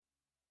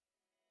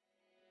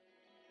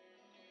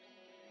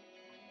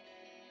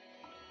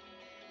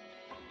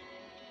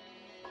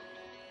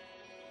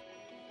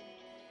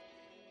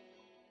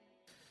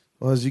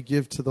Well, as you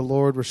give to the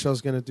Lord,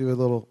 Rochelle's going to do a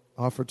little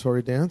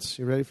offertory dance.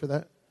 You ready for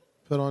that?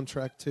 Put on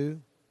track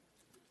 2.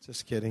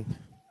 Just kidding.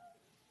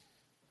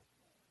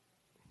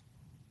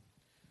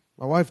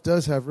 My wife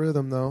does have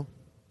rhythm, though.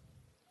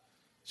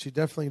 She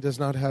definitely does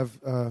not have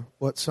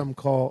what some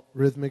call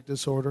rhythmic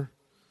disorder.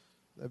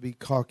 That'd be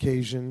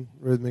Caucasian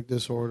rhythmic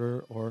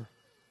disorder, or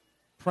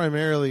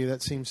primarily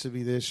that seems to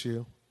be the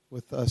issue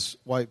with us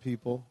white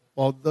people.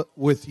 Well,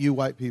 with you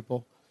white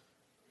people.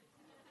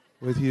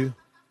 With you.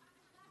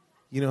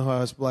 You know how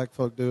us black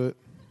folk do it.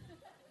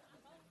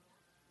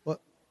 What?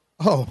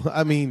 Oh,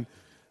 I mean,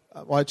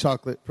 white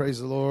chocolate, praise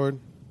the Lord.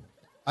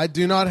 I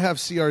do not have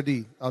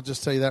CRD. I'll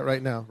just tell you that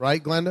right now.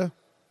 Right, Glenda?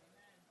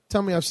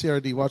 Tell me I have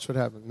CRD. Watch what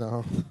happens.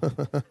 No.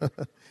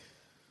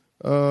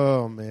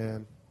 Oh,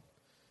 man.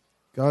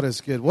 God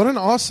is good. What an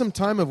awesome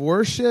time of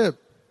worship.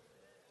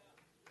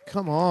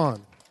 Come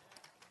on.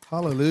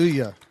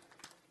 Hallelujah.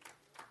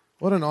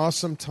 What an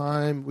awesome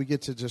time. We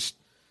get to just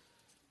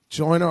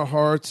join our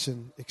hearts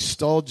and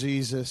extol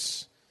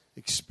Jesus,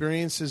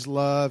 experience His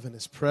love and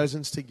His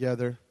presence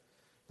together,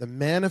 the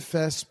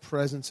manifest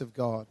presence of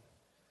God.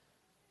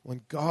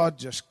 When God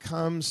just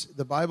comes,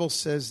 the Bible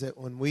says that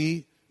when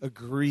we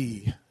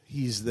agree,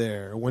 He's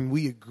there. When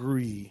we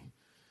agree,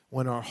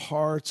 when our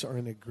hearts are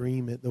in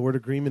agreement, the word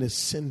agreement is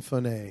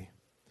symphone.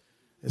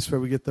 That's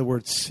where we get the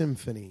word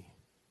symphony.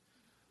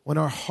 When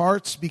our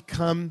hearts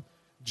become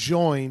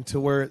joined to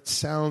where it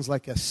sounds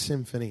like a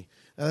symphony.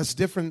 Now that's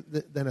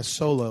different than a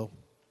solo.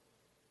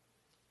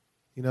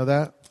 You know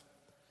that?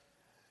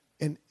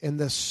 And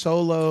the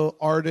solo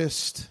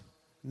artist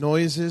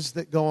noises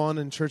that go on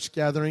in church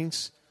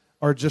gatherings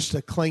are just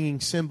a clanging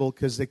cymbal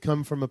because they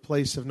come from a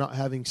place of not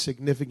having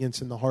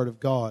significance in the heart of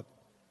God.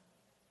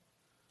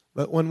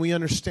 But when we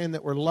understand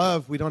that we're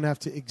loved, we don't have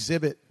to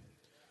exhibit.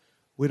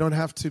 We don't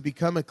have to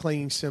become a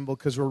clanging cymbal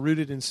because we're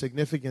rooted in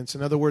significance.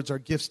 In other words, our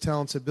gifts,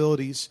 talents,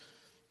 abilities,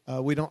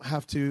 we don't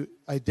have to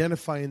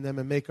identify in them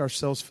and make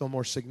ourselves feel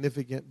more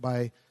significant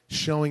by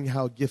showing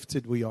how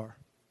gifted we are.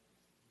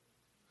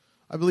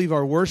 I believe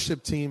our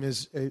worship team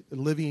is a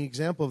living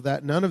example of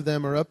that. None of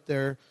them are up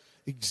there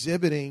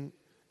exhibiting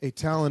a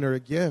talent or a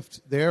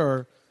gift. They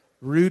are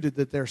rooted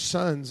that they're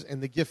sons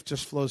and the gift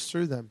just flows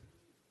through them.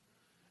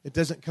 It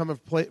doesn't come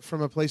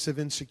from a place of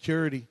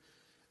insecurity.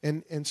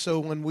 And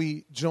so when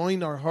we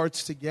join our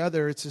hearts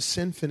together, it's a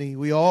symphony.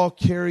 We all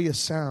carry a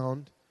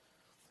sound,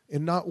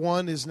 and not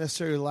one is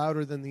necessarily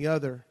louder than the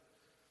other.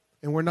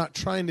 And we're not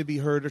trying to be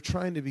heard or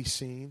trying to be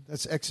seen.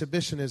 That's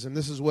exhibitionism.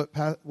 This is what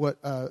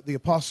the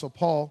Apostle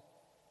Paul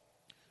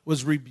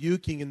was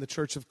rebuking in the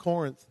church of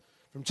Corinth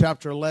from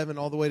chapter 11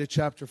 all the way to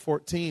chapter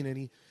 14. And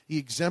he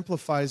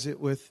exemplifies it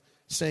with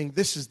saying,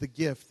 this is the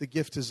gift. The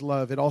gift is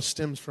love. It all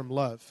stems from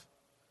love.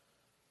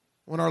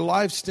 When our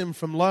lives stem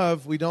from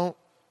love, we don't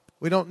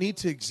need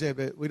to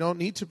exhibit. We don't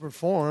need to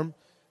perform.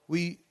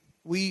 We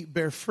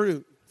bear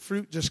fruit.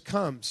 Fruit just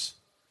comes.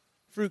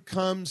 Fruit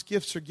comes,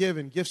 gifts are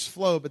given, gifts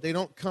flow, but they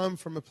don't come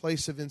from a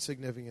place of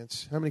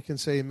insignificance. How many can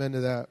say amen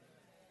to that?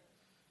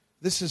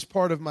 This is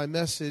part of my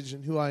message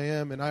and who I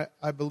am, and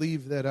I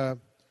believe that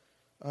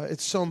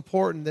it's so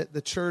important that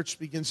the church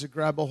begins to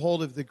grab a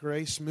hold of the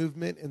grace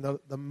movement and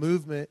the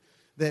movement,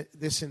 that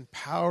this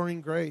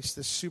empowering grace,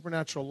 this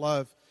supernatural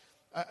love.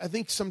 I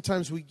think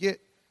sometimes we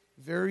get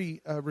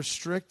very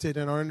restricted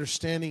in our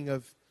understanding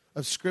of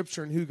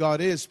Scripture and who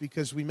God is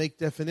because we make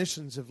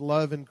definitions of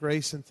love and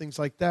grace and things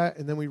like that,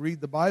 and then we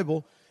read the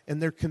Bible,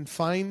 and they're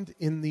confined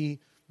in the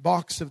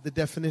box of the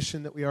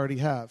definition that we already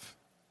have.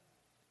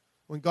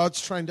 When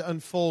God's trying to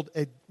unfold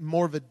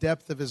more of a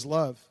depth of His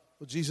love.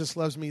 Well, Jesus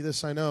loves me,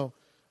 this I know.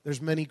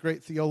 There's many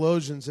great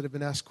theologians that have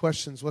been asked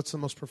questions. What's the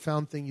most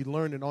profound thing you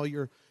learned in all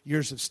your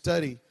years of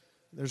study?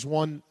 There's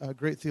one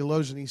great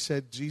theologian, he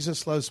said,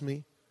 Jesus loves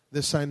me,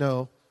 this I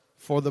know,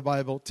 for the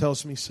Bible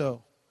tells me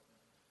so.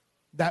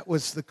 That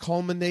was the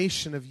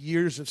culmination of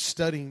years of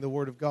studying the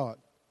Word of God.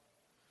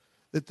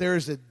 That there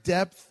is a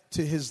depth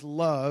to His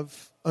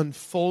love,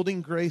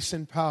 unfolding grace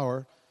and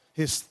power.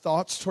 His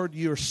thoughts toward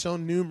you are so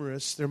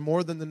numerous, they're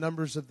more than the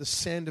numbers of the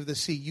sand of the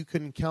sea. You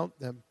couldn't count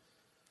them.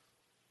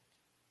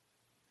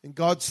 And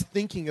God's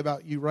thinking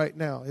about you right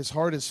now. His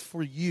heart is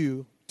for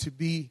you to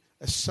be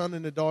a son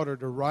and a daughter,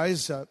 to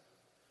rise up,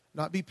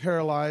 not be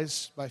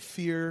paralyzed by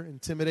fear,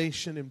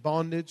 intimidation, and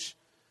bondage,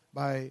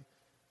 by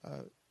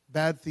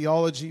bad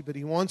theology, but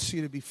He wants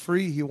you to be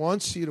free. He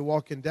wants you to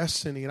walk in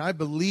destiny. And I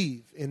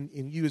believe in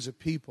you as a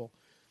people.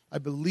 I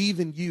believe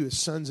in you as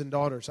sons and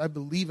daughters. I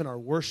believe in our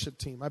worship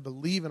team. I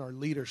believe in our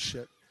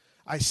leadership.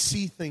 I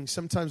see things.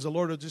 Sometimes the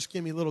Lord will just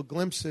give me little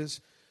glimpses.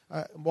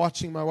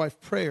 Watching my wife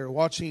pray or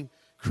watching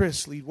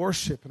Chris lead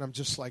worship, and I'm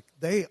just like,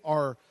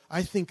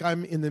 I think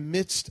I'm in the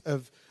midst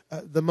of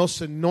the most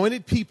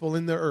anointed people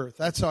in the earth.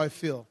 That's how I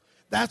feel.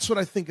 That's what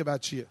I think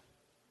about you.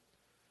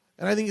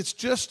 And I think it's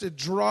just a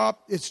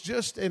drop, it's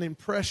just an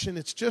impression,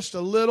 it's just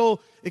a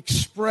little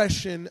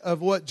expression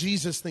of what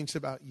Jesus thinks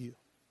about you.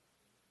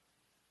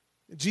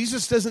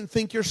 Jesus doesn't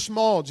think you're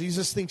small.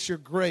 Jesus thinks you're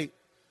great.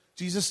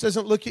 Jesus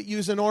doesn't look at you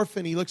as an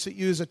orphan. He looks at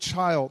you as a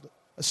child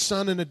a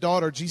son and a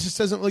daughter. Jesus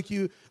doesn't look at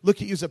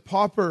you as a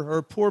pauper or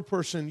a poor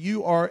person.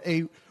 You are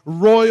a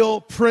royal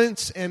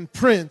prince in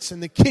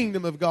the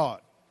kingdom of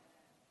God.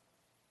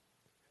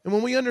 And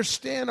when we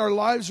understand our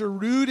lives are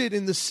rooted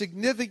in the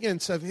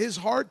significance of His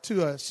heart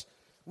to us,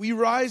 we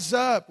rise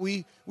up,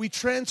 we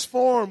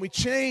transform, we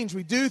change,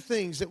 we do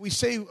things that we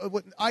say,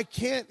 what I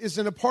can't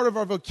isn't a part of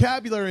our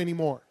vocabulary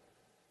anymore.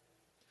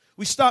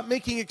 We stop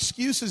making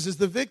excuses as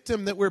the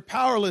victim that we're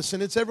powerless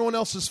and it's everyone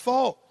else's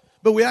fault.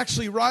 But we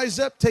actually rise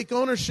up, take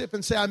ownership,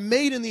 and say, I'm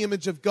made in the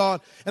image of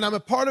God, and I'm a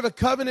part of a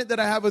covenant that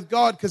I have with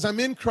God because I'm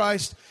in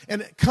Christ,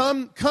 and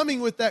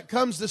coming with that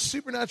comes the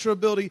supernatural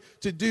ability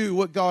to do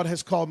what God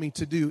has called me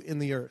to do in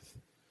the earth.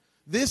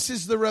 This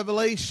is the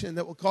revelation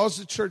that will cause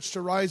the church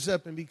to rise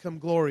up and become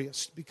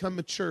glorious, become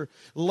mature.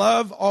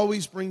 Love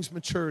always brings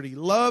maturity.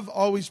 Love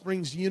always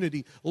brings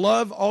unity.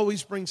 Love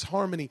always brings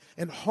harmony.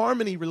 And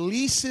harmony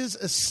releases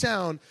a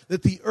sound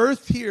that the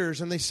earth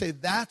hears, and they say,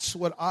 that's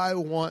what I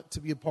want to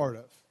be a part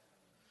of.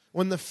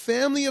 When the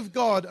family of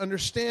God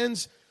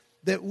understands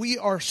that we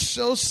are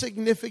so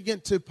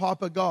significant to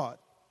Papa God,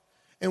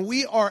 and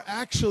we are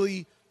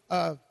actually,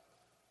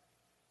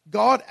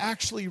 God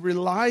actually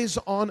relies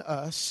on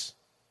us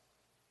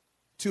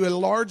to a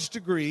large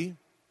degree,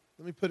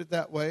 let me put it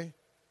that way,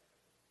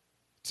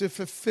 to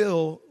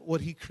fulfill what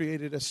He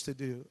created us to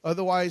do.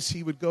 Otherwise,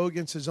 He would go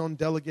against His own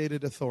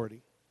delegated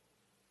authority.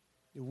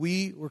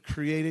 We were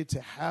created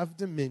to have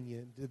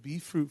dominion, to be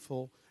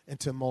fruitful, and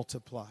to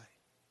multiply.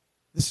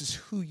 This is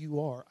who you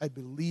are. I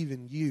believe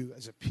in you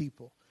as a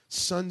people.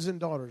 Sons and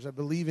daughters, I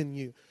believe in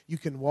you. You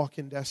can walk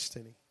in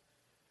destiny.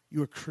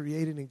 You are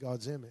created in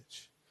God's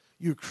image.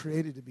 You are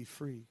created to be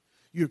free.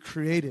 You are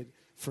created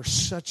for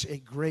such a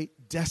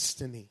great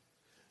destiny.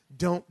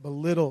 Don't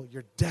belittle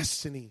your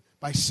destiny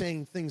by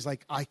saying things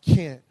like, I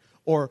can't,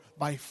 or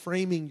by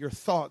framing your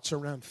thoughts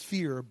around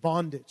fear or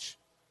bondage.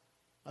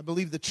 I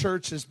believe the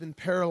church has been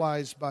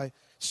paralyzed by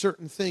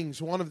certain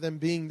things, one of them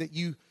being that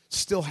you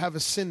still have a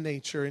sin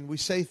nature, and we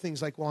say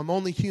things like, well, I'm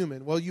only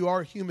human. Well, you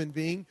are a human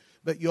being,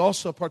 but you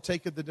also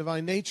partake of the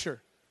divine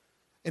nature.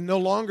 And no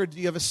longer do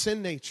you have a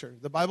sin nature.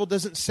 The Bible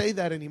doesn't say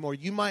that anymore.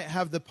 You might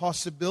have the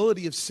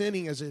possibility of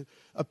sinning as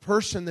a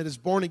person that is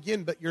born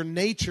again, but your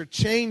nature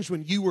changed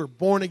when you were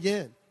born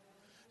again.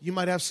 You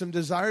might have some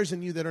desires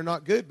in you that are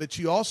not good, but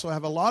you also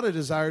have a lot of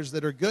desires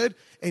that are good.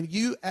 And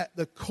you, at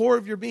the core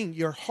of your being,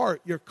 your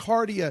heart, your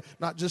cardia,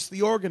 not just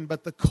the organ,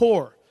 but the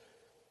core,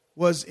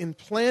 was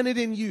implanted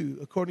in you,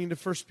 according to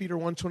 1 Peter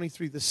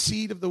 1:23, the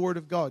seed of the Word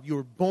of God. You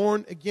were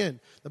born again.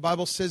 The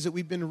Bible says that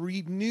we've been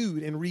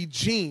renewed and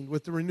regened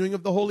with the renewing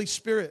of the Holy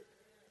Spirit.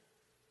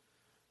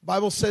 The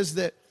Bible says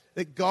that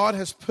God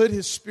has put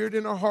His Spirit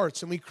in our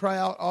hearts, and we cry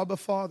out, Abba,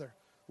 Father.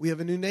 We have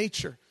a new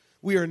nature.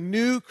 We are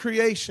new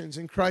creations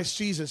in Christ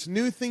Jesus.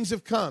 New things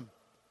have come.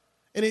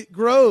 And it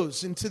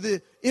grows into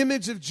the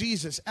image of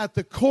Jesus. At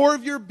the core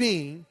of your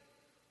being,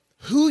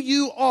 who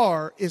you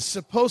are is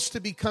supposed to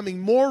be becoming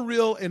more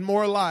real and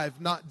more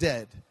alive, not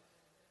dead.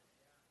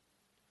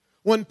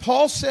 When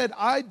Paul said,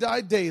 I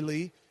die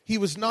daily, he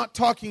was not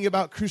talking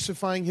about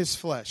crucifying his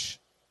flesh.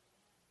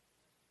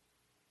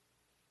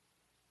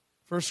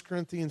 1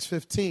 Corinthians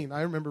 15,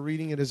 I remember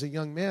reading it as a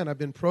young man. I've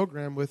been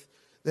programmed with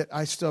that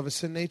I still have a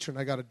sin nature and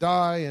I got to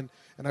die and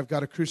I've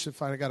got to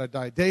crucify and I got to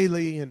die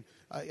daily and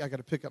I got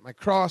to pick up my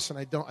cross, and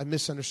I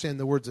misunderstand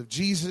the words of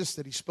Jesus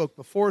that He spoke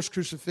before His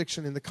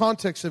crucifixion in the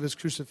context of His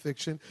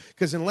crucifixion,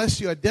 because unless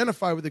you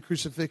identify with the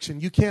crucifixion,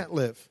 you can't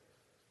live.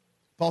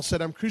 Paul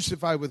said, I'm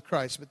crucified with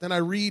Christ. But then I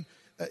read,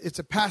 it's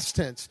a past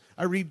tense.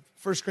 I read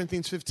 1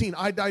 Corinthians 15,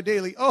 I die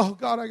daily. Oh,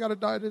 God, I got to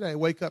die today.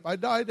 Wake up. I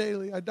die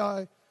daily. I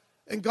die.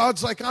 And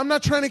God's like, I'm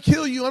not trying to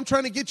kill you. I'm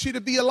trying to get you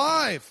to be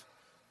alive.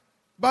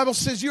 The Bible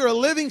says you're a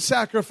living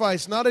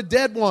sacrifice, not a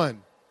dead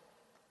one.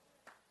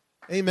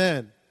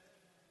 Amen.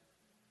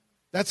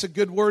 That's a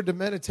good word to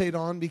meditate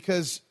on,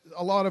 because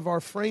a lot of our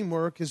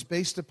framework is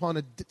based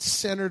upon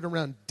centered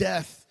around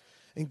death.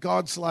 And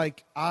God's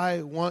like,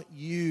 I want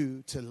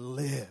you to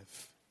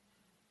live.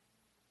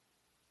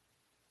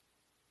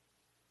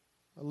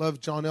 I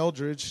love John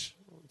Eldridge.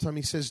 One time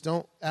he says,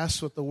 don't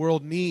ask what the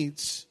world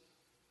needs.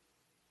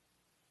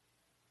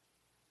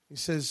 He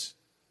says,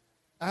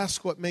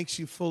 ask what makes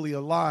you fully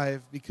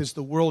alive, because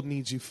the world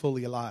needs you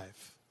fully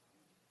alive.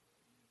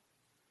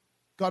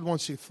 God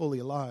wants you fully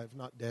alive,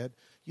 not dead.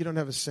 You don't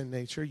have a sin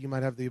nature. You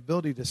might have the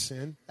ability to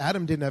sin.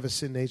 Adam didn't have a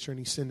sin nature, and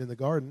he sinned in the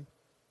garden.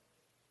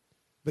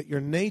 But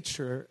your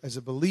nature as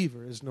a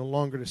believer is no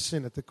longer to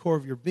sin. At the core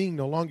of your being,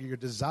 no longer your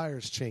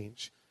desires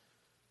change.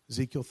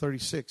 Ezekiel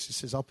 36, he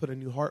says, I'll put a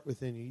new heart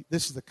within you.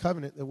 This is the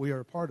covenant that we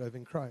are a part of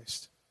in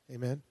Christ.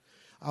 Amen.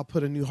 I'll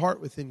put a new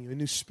heart within you, a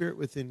new spirit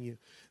within you.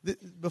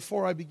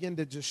 Before I begin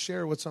to just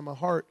share what's on my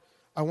heart,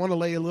 I want to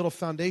lay a little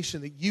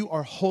foundation that you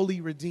are wholly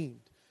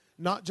redeemed.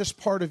 Not just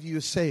part of you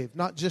is saved,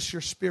 not just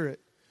your spirit.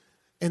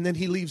 And then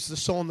He leaves the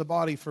soul and the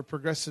body for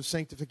progressive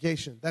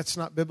sanctification. That's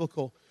not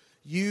biblical.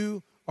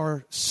 You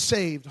are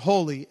saved,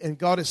 holy, and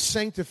God is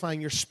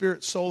sanctifying your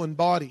spirit, soul, and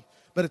body.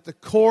 But at the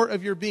core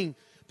of your being,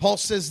 Paul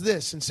says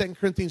this in 2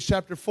 Corinthians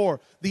chapter 4,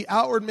 the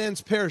outward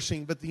man's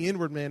perishing, but the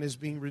inward man is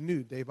being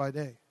renewed day by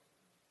day.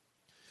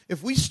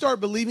 If we start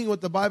believing what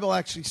the Bible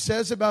actually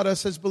says about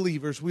us as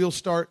believers, we'll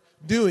start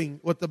doing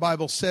what the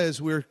Bible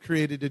says we're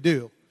created to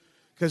do.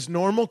 Because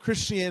normal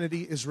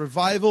Christianity is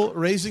revival,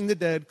 raising the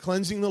dead,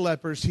 cleansing the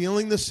lepers,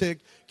 healing the sick,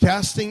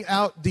 casting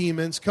out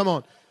demons. Come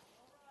on.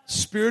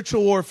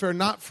 Spiritual warfare,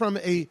 not from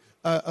a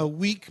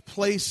weak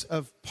place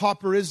of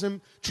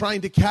pauperism,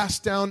 trying to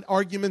cast down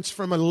arguments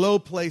from a low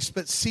place,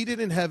 but seated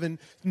in heaven,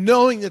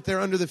 knowing that they're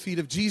under the feet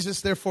of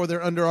Jesus, therefore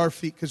they're under our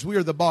feet, because we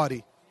are the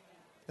body.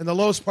 And the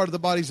lowest part of the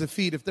body is the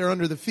feet. If they're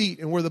under the feet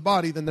and we're the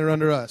body, then they're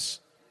under us.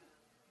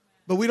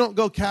 But we don't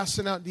go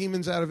casting out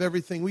demons out of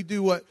everything. We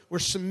do what? We're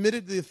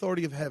submitted to the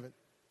authority of heaven.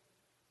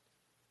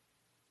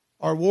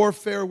 Our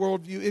warfare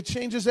worldview, it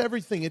changes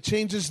everything. It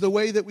changes the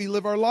way that we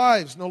live our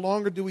lives. No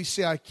longer do we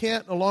say, I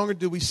can't. No longer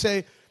do we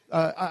say,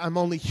 I'm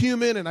only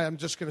human and I'm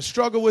just going to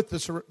struggle with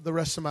this the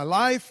rest of my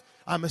life.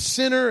 I'm a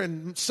sinner,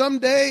 and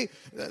someday,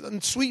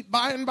 sweet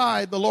by and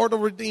by, the Lord will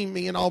redeem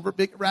me and I'll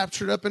be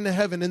raptured up into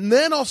heaven. And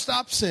then I'll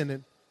stop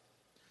sinning.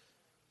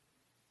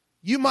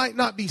 You might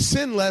not be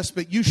sinless,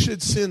 but you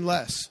should sin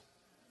less.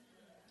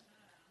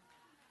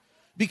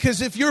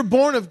 Because if you're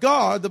born of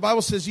God, the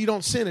Bible says you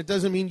don't sin. It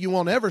doesn't mean you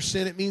won't ever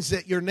sin. It means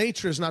that your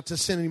nature is not to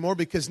sin anymore,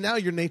 because now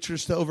your nature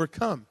is to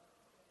overcome.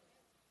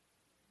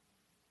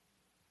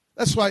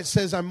 That's why it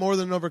says I'm more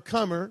than an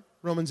overcomer,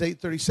 Romans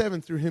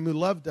 8:37, through him who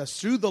loved us.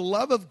 Through the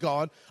love of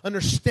God,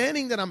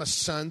 understanding that I'm a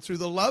son, through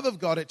the love of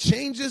God, it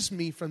changes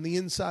me from the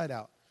inside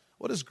out.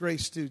 What does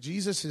grace do?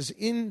 Jesus is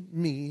in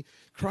me.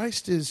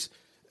 Christ is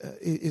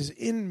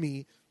in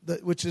me,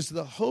 which is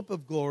the hope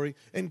of glory.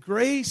 And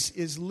grace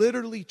is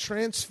literally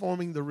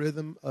transforming the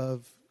rhythm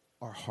of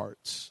our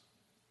hearts.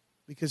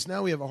 Because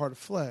now we have a heart of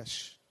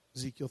flesh,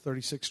 Ezekiel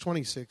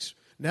 36:26.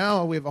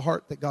 Now we have a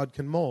heart that God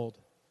can mold.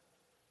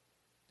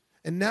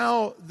 And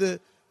now the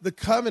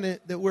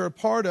covenant that we're a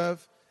part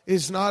of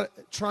is not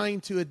trying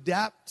to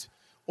adapt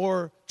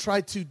or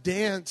try to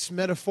dance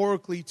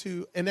metaphorically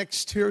to an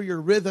exterior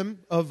rhythm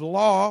of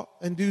law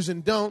and do's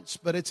and don'ts,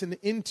 but it's an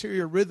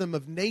interior rhythm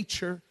of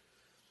nature,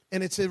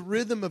 and it's a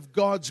rhythm of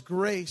God's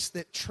grace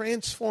that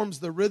transforms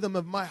the rhythm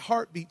of my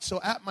heartbeat. So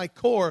at my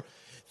core,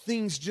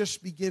 things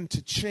just begin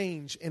to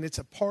change, and it's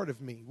a part of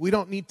me. We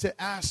don't need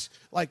to ask,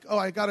 like, oh,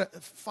 I got to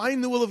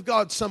find the will of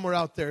God somewhere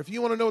out there. If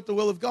you want to know what the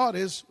will of God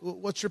is,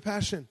 what's your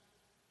passion?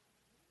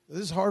 This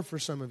is hard for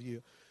some of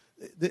you.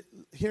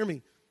 Hear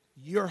me.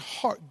 Your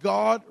heart,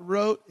 God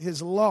wrote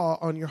his law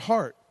on your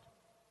heart.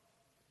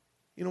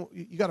 You know,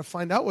 you got to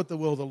find out what the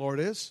will of the Lord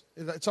is.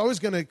 It's always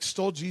going to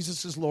extol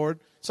Jesus as Lord.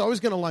 It's always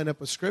going to line up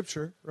with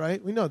Scripture,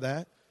 right? We know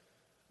that.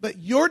 But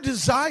your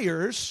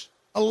desires,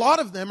 a lot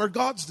of them are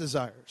God's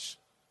desires.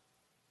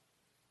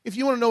 If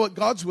you want to know what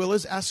God's will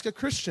is, ask a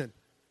Christian.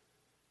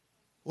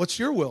 What's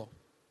your will?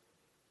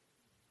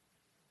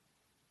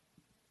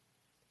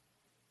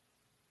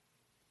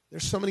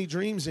 There's so many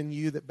dreams in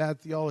you that bad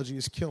theology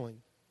is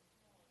killing.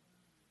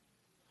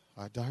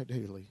 I die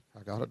daily.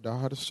 I got to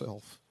die to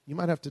self. You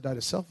might have to die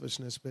to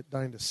selfishness, but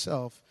dying to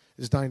self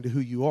is dying to who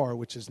you are,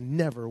 which is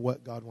never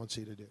what God wants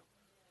you to do.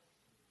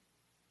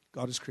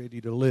 God has created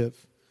you to live.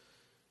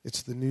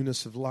 It's the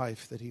newness of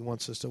life that he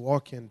wants us to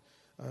walk in.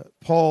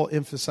 Paul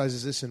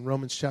emphasizes this in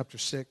Romans chapter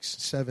 6,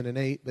 7, and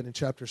 8, but in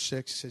chapter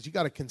 6 he says, you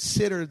got to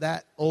consider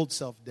that old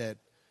self dead.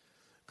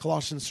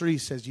 Colossians 3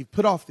 says, you've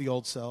put off the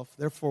old self,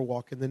 therefore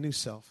walk in the new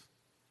self.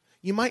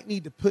 You might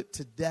need to put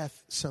to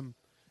death some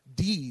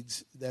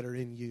deeds that are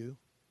in you,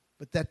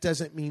 but that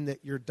doesn't mean that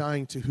you're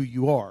dying to who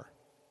you are.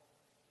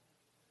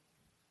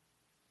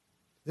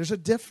 There's a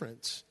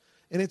difference,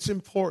 and it's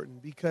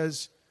important,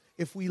 because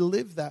if we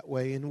live that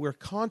way and we're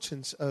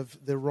conscious of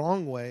the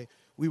wrong way,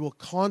 we will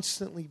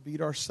constantly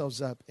beat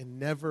ourselves up and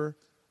never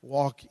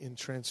walk in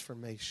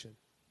transformation,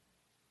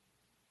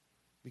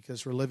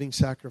 because we're living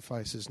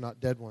sacrifices, not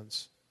dead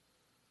ones.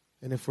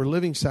 And if we're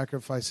living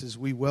sacrifices,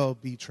 we will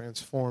be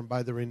transformed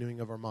by the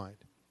renewing of our mind.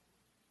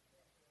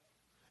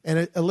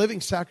 And a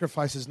living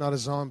sacrifice is not a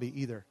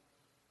zombie either.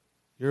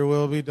 Your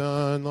will be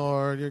done,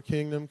 Lord, your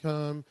kingdom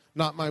come.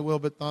 Not my will,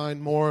 but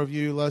thine. More of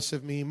you, less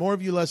of me. More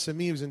of you, less of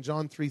me was in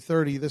John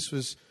 3:30.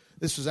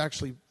 This was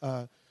actually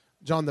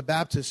John the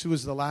Baptist, who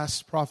was the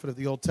last prophet of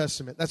the Old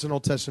Testament. That's an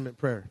Old Testament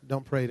prayer.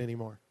 Don't pray it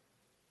anymore.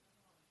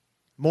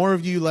 More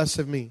of you, less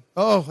of me.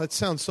 Oh, that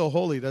sounds so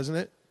holy, doesn't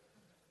it?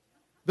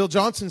 Bill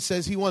Johnson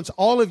says he wants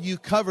all of you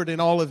covered in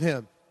all of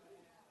him.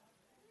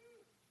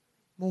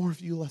 More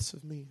of you, less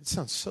of me. It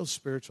sounds so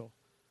spiritual.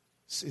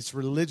 It's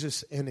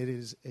religious, and it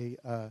is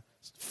a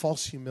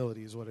false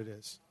humility is what it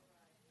is.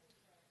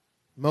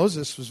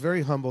 Moses was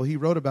very humble. He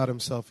wrote about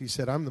himself. He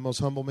said, I'm the most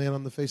humble man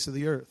on the face of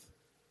the earth.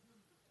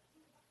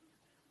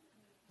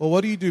 Well,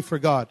 what do you do for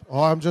God?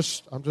 Oh, I'm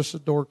just a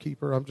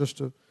doorkeeper. I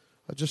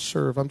just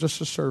serve. I'm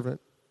just a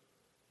servant.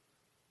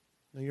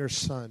 No, you're a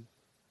son.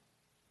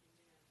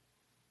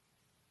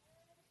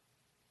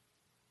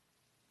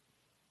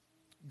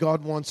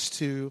 God wants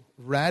to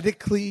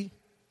radically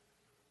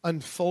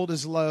unfold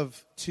his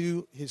love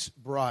to his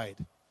bride.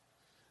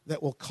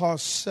 that will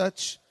cause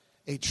such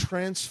a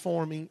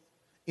transforming,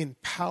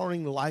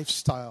 empowering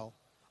lifestyle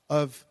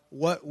of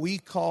what we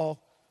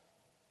call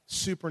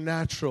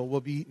supernatural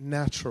will be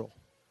natural.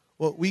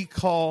 What we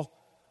call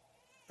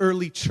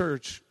early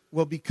church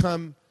will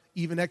become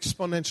even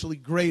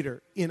exponentially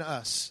greater in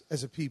us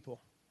as a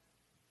people.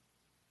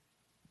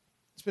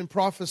 It's been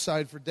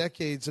prophesied for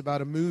decades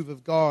about a move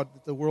of God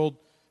that the world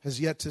has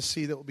yet to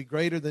see that will be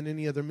greater than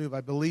any other move.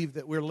 I believe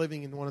that we're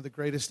living in one of the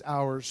greatest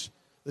hours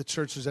the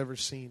church has ever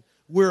seen.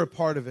 We're a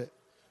part of it.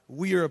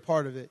 We are a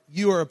part of it.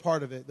 You are a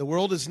part of it. The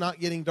world is not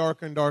getting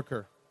darker and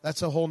darker.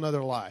 That's a whole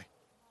nother lie.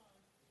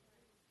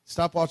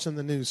 Stop watching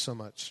the news so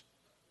much.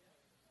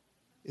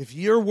 If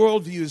your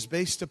worldview is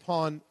based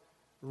upon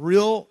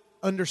real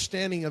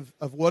understanding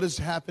of what is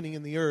happening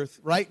in the earth,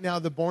 right now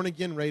the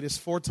born-again rate is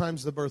 4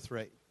 times the birth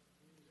rate.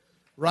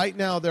 Right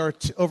now there are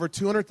over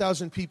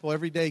 200,000 people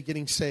every day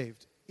getting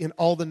saved in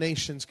all the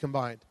nations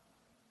combined.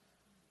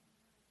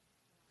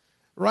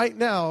 Right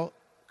now,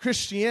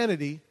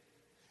 Christianity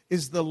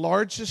is the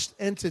largest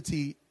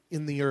entity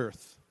in the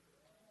earth.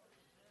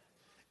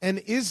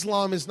 And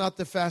Islam is not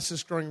the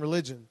fastest growing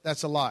religion.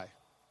 That's a lie.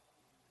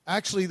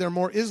 Actually, there are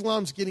more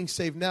Islams getting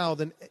saved now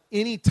than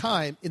any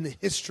time in the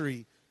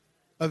history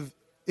of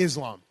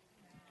Islam.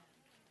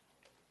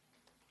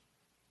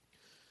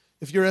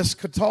 If your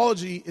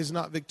eschatology is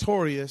not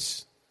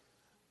victorious,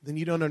 then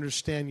you don't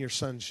understand your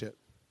sonship.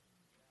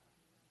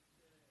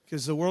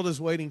 Because the world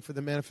is waiting for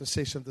the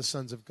manifestation of the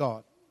sons of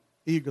God,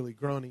 eagerly,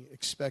 groaning,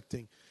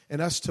 expecting.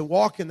 And us to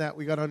walk in that,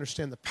 we got to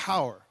understand the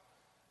power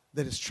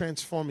that is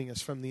transforming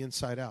us from the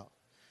inside out.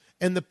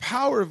 And the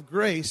power of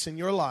grace in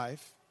your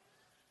life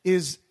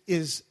is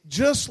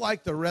just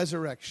like the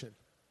resurrection.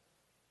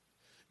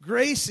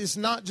 Grace is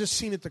not just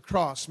seen at the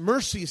cross.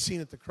 Mercy is seen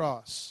at the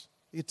cross,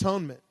 the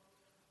atonement.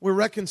 We're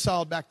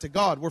reconciled back to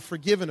God. We're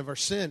forgiven of our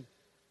sin.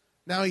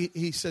 Now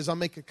he says, I'll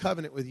make a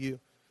covenant with you.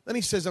 Then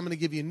he says, I'm going to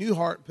give you a new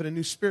heart and put a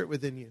new spirit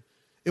within you.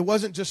 It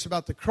wasn't just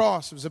about the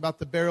cross. It was about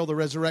the burial, the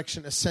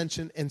resurrection,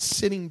 ascension, and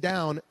sitting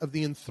down of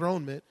the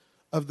enthronement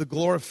of the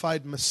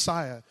glorified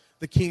Messiah,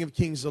 the King of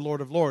Kings, the Lord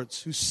of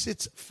Lords, who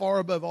sits far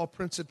above all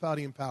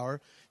principality and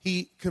power.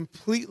 He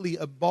completely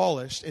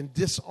abolished and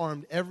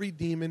disarmed every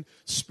demon,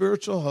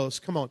 spiritual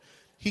host. Come on.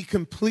 He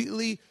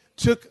completely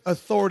took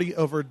authority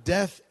over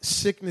death,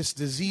 sickness,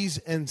 disease,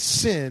 and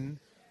sin,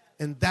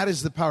 and that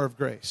is the power of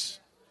grace.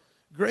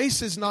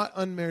 Grace is not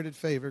unmerited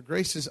favor.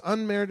 Grace is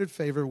unmerited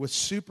favor with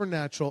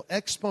supernatural,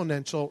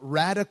 exponential,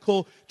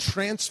 radical,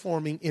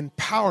 transforming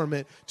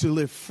empowerment to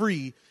live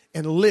free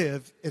and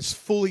live as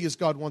fully as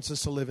God wants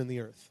us to live in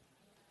the earth.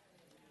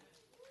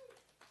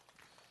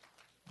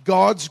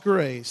 God's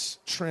grace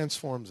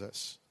transforms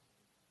us.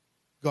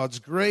 God's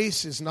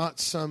grace is not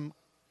some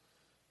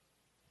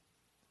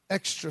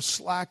extra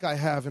slack I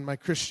have in my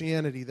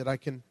Christianity that I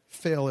can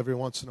fail every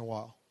once in a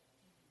while.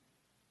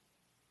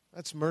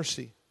 That's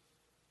mercy.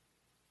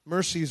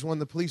 Mercy is when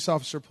the police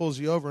officer pulls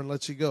you over and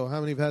lets you go.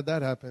 How many have had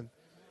that happen?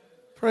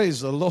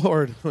 Praise the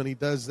Lord when he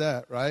does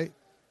that, right?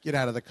 Get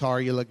out of the car,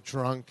 you look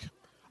drunk.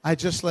 I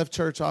just left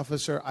church,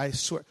 officer, I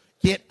swear.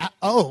 Get out.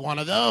 Oh, one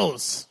of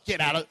those.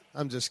 Get out of.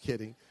 I'm just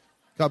kidding.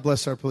 God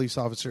bless our police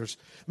officers.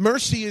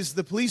 Mercy is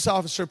the police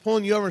officer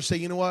pulling you over and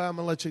saying, you know what, I'm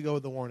going to let you go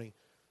with the warning.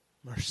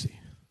 Mercy.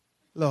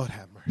 Lord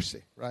have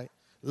mercy, right?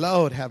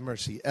 Lord have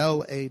mercy.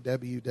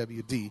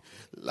 Lawwd.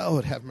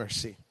 Lord have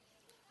mercy.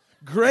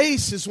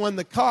 Grace is when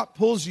the cop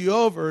pulls you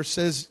over,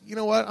 says, you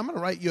know what, I'm going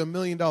to write you $1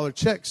 million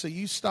check so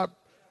you stop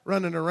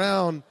running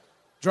around,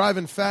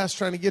 driving fast,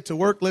 trying to get to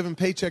work, living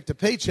paycheck to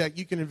paycheck.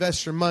 You can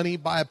invest your money,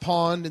 buy a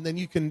pond, and then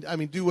you can,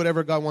 do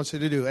whatever God wants you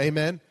to do.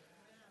 Amen?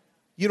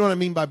 You know what I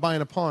mean by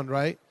buying a pond,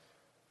 right?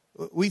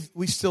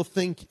 We still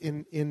think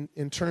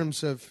in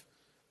terms of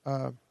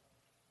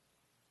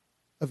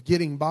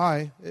getting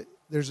by.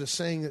 There's a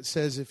saying that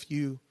says if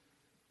you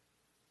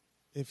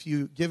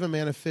give a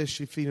man a fish,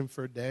 you feed him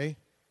for a day.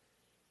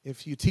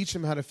 If you teach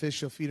him how to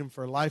fish, you'll feed him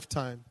for a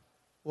lifetime.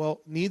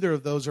 Well, neither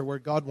of those are where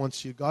God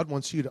wants you. God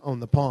wants you to own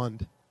the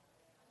pond.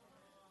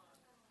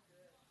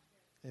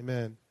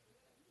 Amen.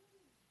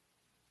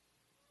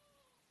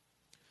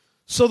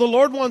 So the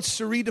Lord wants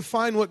to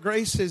redefine what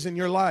grace is in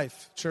your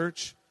life,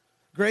 church.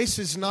 Grace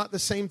is not the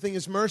same thing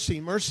as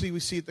mercy. Mercy we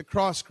see at the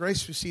cross.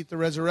 Grace we see at the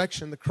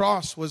resurrection. The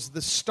cross was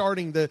the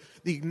starting, the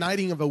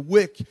igniting of a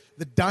wick,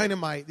 the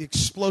dynamite, the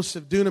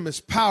explosive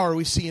dunamis power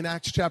we see in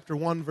Acts chapter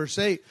 1, verse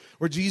 8,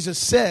 where Jesus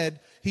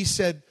said, he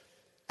said,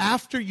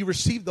 after you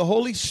receive the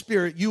Holy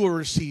Spirit, you will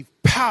receive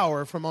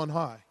power from on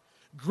high.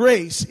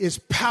 Grace is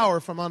power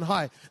from on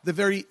high. The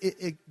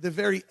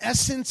very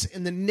essence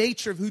and the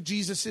nature of who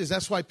Jesus is.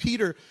 That's why 1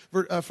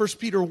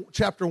 Peter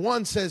chapter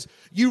 1 says,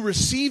 you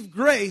receive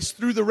grace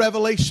through the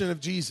revelation of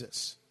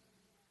Jesus.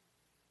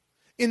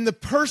 In the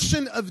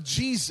person of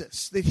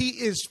Jesus, that he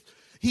is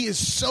He is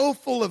so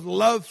full of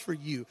love for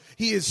you.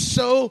 He is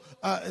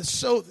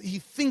he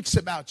thinks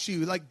about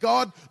you. Like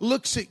God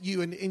looks at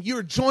you and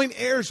you're joint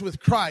heirs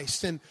with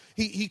Christ. And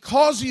he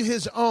calls you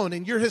his own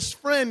and you're his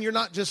friend. You're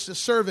not just a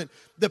servant.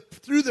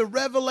 Through the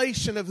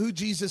revelation of who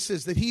Jesus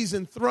is, that he's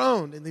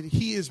enthroned and that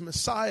he is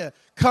Messiah,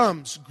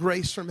 comes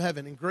grace from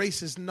heaven. And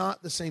grace is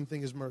not the same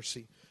thing as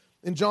mercy.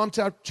 In John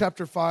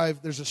chapter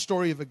 5, there's a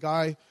story of a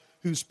guy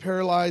who's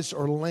paralyzed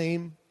or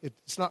lame.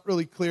 It's not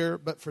really clear,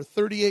 but for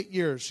 38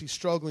 years he's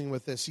struggling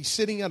with this. He's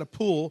sitting at a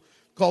pool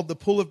called the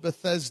Pool of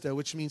Bethesda,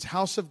 which means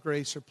house of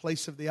grace or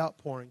place of the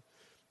outpouring.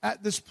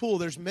 At this pool,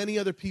 there's many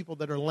other people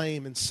that are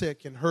lame and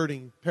sick and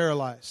hurting,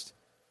 paralyzed.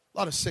 A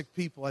lot of sick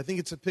people. I think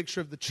it's a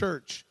picture of the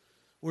church.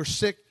 We're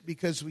sick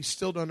because we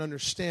still don't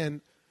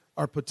understand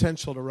our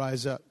potential to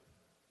rise up.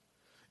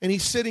 And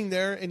he's sitting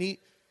there and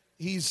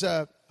he's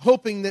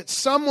hoping that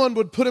someone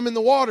would put him in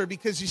the water,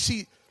 because you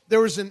see, there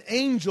was an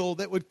angel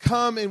that would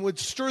come and would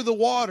stir the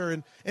water.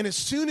 And as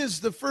soon as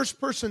the first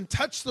person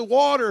touched the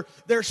water,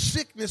 their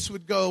sickness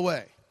would go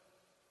away.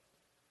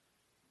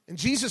 And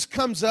Jesus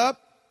comes up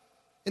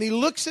and he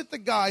looks at the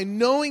guy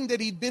knowing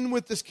that he'd been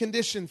with this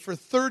condition for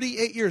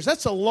 38 years.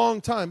 That's a long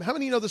time. How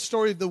many know the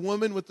story of the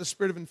woman with the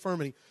spirit of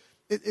infirmity?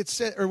 It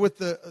said, or with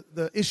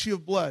the issue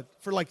of blood.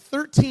 For like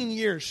 13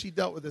 years she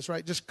dealt with this,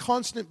 right? Just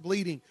constant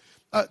bleeding.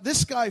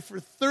 This guy for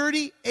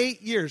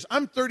 38 years.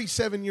 I'm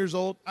 37 years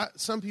old.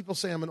 Some people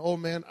say I'm an old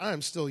man. I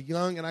am still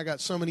young, and I got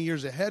so many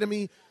years ahead of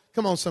me.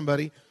 Come on,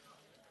 somebody.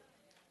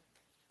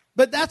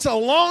 But that's a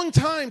long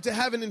time to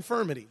have an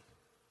infirmity.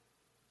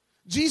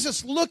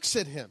 Jesus looks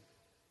at him,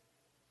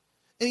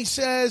 and he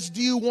says,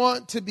 do you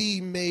want to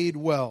be made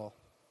well?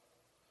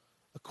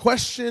 A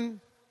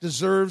question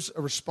deserves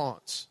a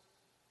response.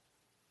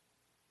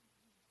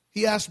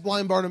 He asked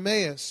blind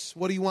Bartimaeus,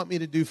 what do you want me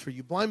to do for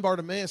you? Blind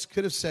Bartimaeus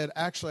could have said,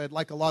 actually, I'd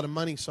like a lot of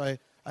money so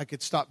I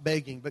could stop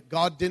begging. But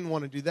God didn't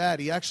want to do that.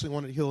 He actually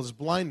wanted to heal his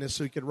blindness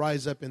so he could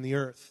rise up in the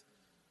earth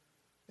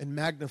and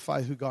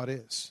magnify who God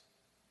is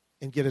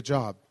and get a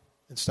job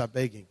and stop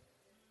begging.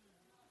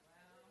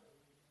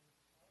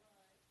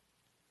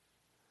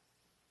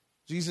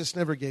 Jesus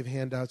never gave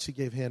handouts. He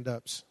gave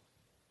hand-ups.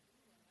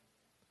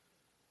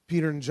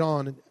 Peter and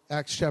John in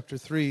Acts chapter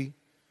 3,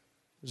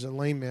 there's a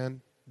lame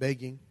man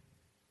begging.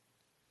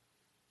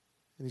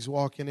 And he's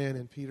walking in,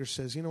 and Peter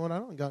says, you know what, I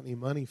don't got any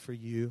money for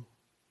you.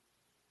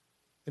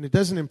 And it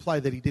doesn't imply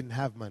that he didn't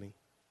have money.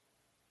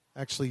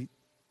 Actually,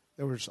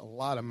 there was a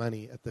lot of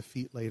money at the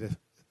feet laid at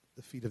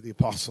the feet of the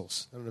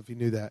apostles. I don't know if you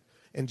knew that.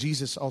 And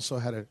Jesus also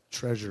had a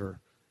treasurer.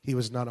 He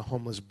was not a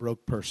homeless,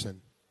 broke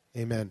person.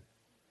 Amen.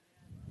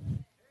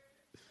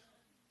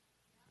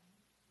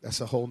 That's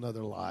a whole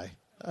nother lie.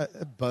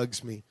 It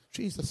bugs me.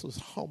 Jesus was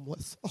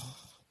homeless. Oh,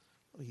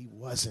 he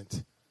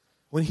wasn't.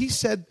 When he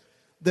said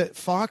that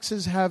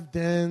foxes have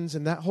dens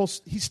and that whole,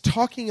 he's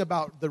talking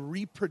about the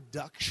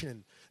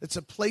reproduction. It's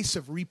a place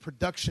of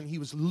reproduction. He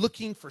was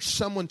looking for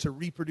someone to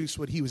reproduce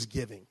what he was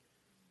giving.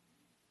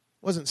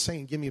 Wasn't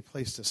saying, give me a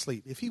place to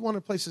sleep. If he wanted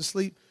a place to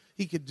sleep,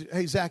 he could,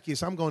 hey,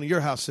 Zacchaeus, I'm going to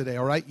your house today,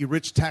 all right? You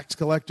rich tax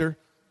collector?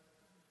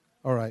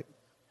 All right.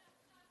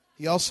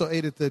 He also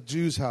ate at the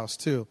Jews' house,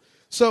 too.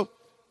 So,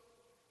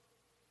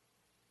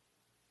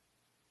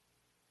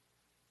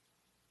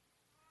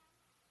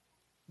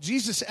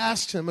 Jesus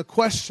asks him a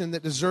question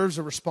that deserves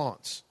a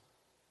response.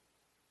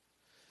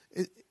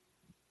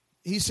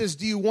 He says,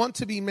 do you want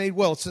to be made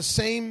well? It's the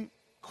same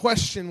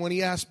question when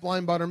he asked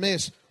blind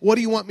Bartimaeus, what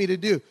do you want me to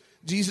do?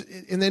 Jesus,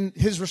 and then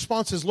his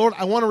response is, Lord,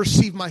 I want to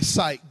receive my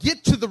sight.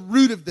 Get to the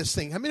root of this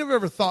thing. How many of you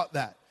have ever thought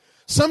that?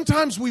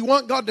 Sometimes we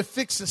want God to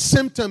fix a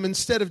symptom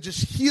instead of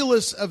just heal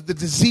us of the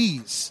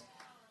disease.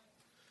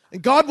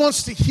 And God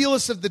wants to heal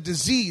us of the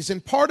disease.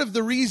 And part of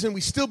the reason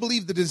we still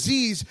believe the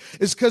disease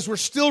is because we're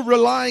still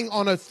relying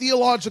on a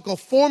theological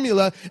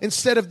formula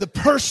instead of the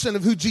person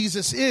of who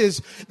Jesus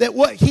is. That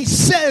what he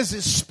says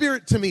is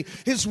spirit to me.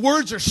 His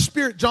words are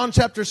spirit. John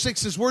chapter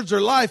 6, his words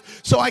are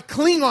life. So I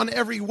cling on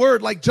every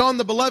word. Like John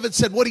the Beloved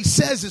said, what he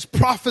says is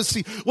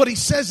prophecy. What he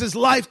says is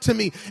life to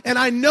me. And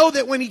I know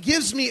that when he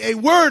gives me a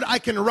word, I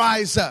can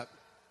rise up.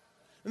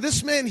 And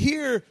this man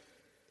here,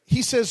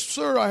 he says,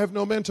 sir, I have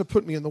no man to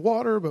put me in the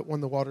water, but when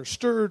the water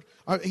stirred,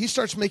 he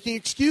starts making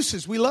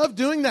excuses. We love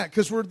doing that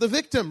because we're the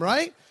victim,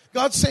 right?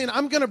 God's saying,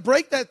 I'm going to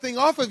break that thing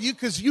off of you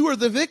because you are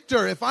the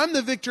victor. If I'm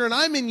the victor and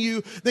I'm in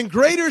you, then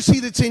greater is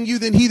he that's in you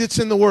than he that's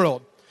in the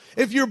world.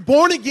 If you're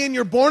born again,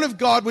 you're born of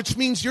God, which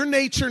means your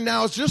nature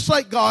now is just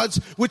like God's,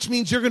 which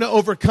means you're going to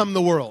overcome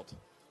the world.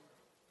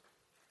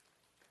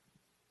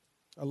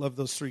 I love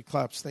those 3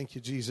 claps. Thank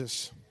you,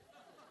 Jesus.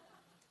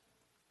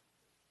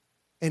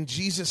 And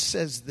Jesus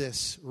says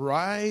this,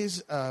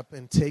 rise up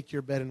and take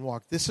your bed and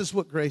walk. This is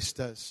what grace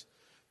does.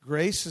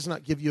 Grace does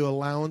not give you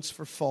allowance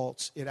for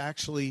faults. It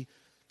actually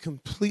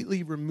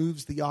completely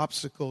removes the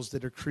obstacles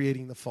that are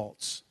creating the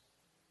faults.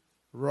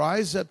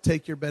 Rise up,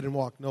 take your bed and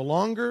walk. No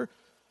longer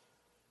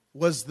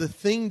was the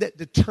thing that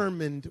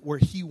determined where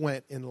he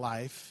went in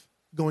life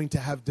going to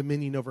have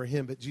dominion over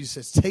him. But Jesus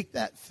says, take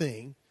that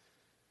thing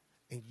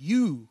and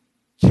you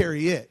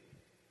carry it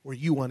where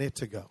you want it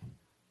to go.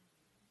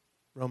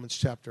 Romans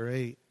chapter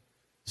 8.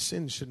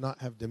 Sin should not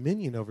have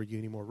dominion over you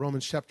anymore.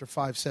 Romans chapter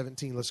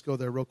 5:17. Let's go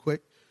there real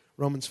quick.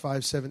 Romans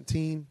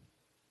 5:17.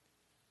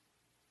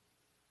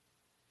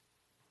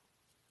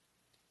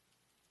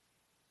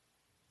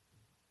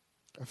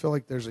 I feel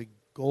like there's a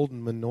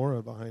golden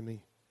menorah behind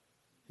me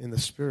in the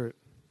spirit.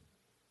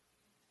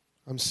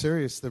 I'm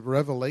serious. The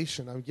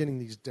revelation, I'm getting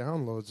these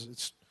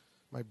downloads.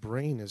 My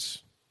brain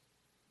is...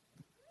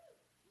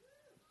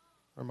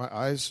 Are my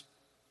eyes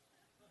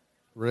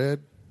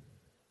red?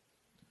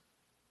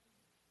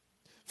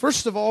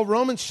 First of all,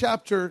 Romans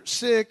chapter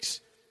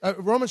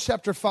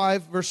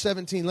 5, verse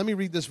 17. Let me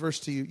read this verse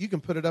to you. You can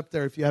put it up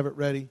there if you have it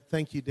ready.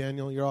 Thank you,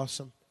 Daniel. You're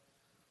awesome.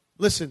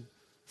 Listen.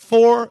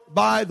 For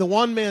by the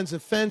one man's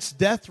offense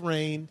death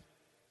reigned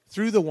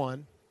through the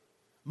one,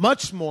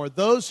 much more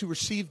those who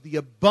received the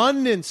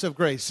abundance of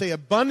grace. Say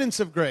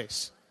abundance of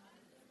grace.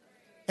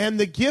 And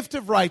the gift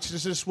of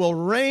righteousness will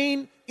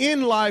reign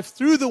in life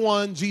through the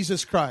one,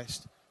 Jesus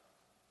Christ.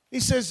 He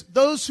says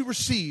those who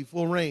receive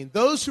will reign.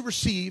 Those who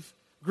receive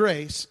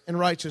grace and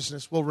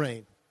righteousness will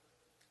reign.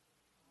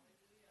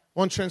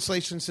 One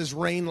translation says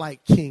reign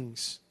like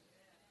kings.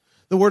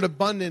 The word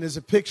abundant is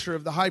a picture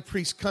of the high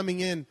priest coming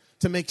in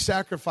to make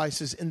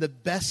sacrifices, and the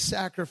best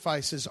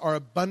sacrifices are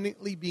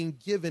abundantly being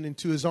given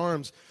into his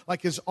arms.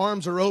 Like his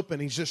arms are open,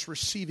 he's just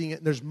receiving it,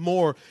 and there's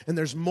more, and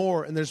there's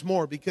more, and there's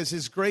more, because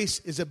his grace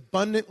is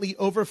abundantly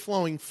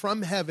overflowing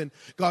from heaven.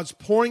 God's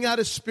pouring out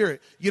his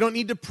Spirit. You don't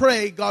need to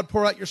pray, God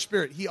pour out your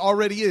Spirit. He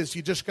already is.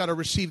 You just got to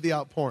receive the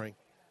outpouring.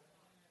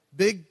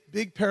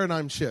 Big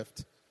paradigm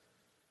shift.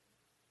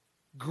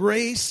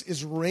 Grace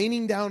is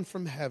raining down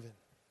from heaven.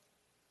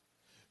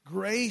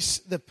 Grace,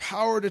 the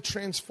power to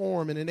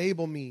transform and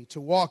enable me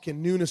to walk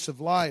in newness of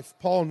life.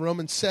 Paul in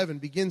Romans 7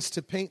 begins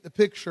to paint the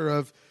picture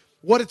of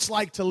what it's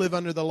like to live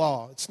under the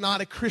law. It's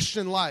not a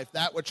Christian life,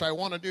 that which I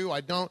want to do,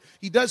 I don't.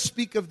 He does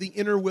speak of the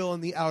inner will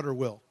and the outer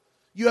will.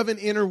 You have an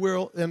inner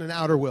will and an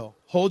outer will.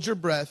 Hold your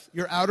breath.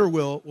 Your outer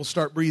will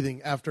start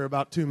breathing after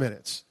about 2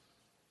 minutes.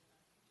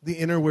 The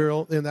inner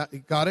will, and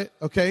that, got it?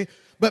 Okay?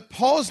 But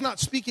Paul's not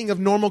speaking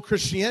of normal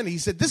Christianity. He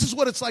said, this is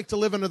what it's like to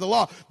live under the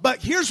law.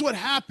 But here's what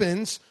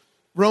happens.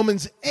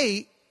 Romans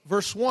 8,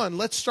 verse 1.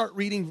 Let's start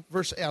reading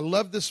verse 8. I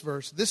love this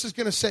verse. This is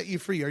going to set you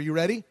free. Are you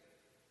ready?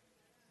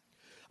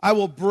 I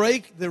will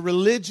break the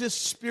religious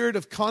spirit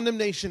of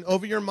condemnation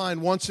over your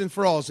mind once and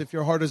for all, as if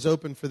your heart is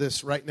open for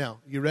this right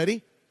now. You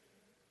ready?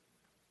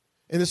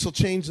 And this will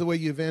change the way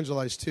you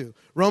evangelize too.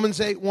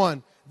 Romans 8,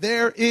 1.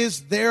 There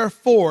is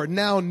therefore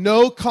now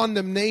no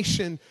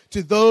condemnation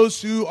to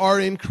those who are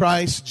in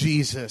Christ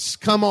Jesus.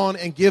 Come on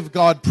and give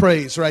God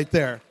praise right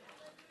there.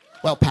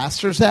 Well,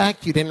 Pastor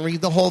Zach, you didn't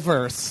read the whole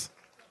verse.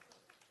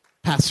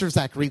 Pastor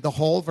Zach, read the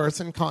whole verse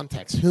in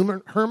context.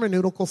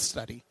 Hermeneutical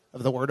study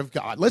of the Word of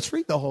God. Let's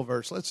read the whole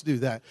verse. Let's do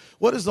that.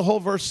 What does the whole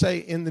verse say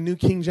in the New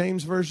King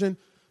James Version?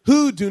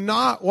 Who do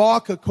not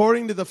walk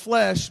according to the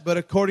flesh, but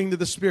according to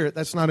the Spirit.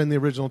 That's not in the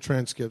original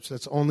transcripts.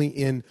 That's only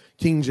in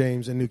King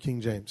James and New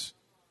King James.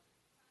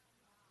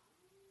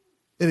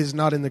 It is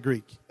not in the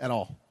Greek at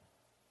all.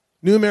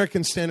 New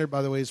American Standard,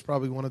 by the way, is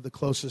probably one of the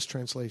closest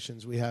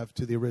translations we have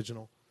to the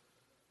original.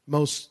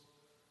 Most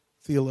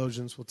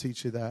theologians will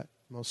teach you that.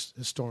 Most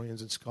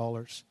historians and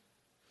scholars.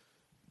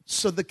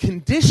 So the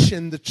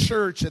condition the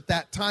church at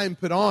that time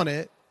put on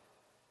it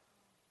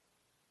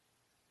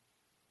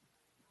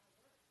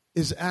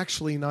is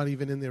actually not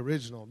even in the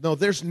original. No,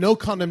 there's no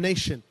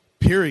condemnation,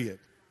 period.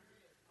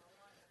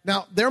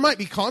 Now, there might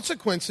be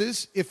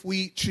consequences if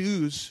we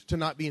choose to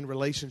not be in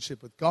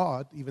relationship with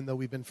God, even though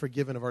we've been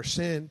forgiven of our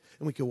sin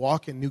and we can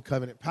walk in new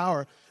covenant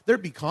power.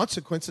 There'd be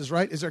consequences,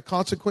 right? Is there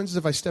consequences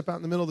if I step out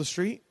in the middle of the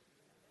street?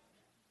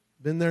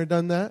 Been there,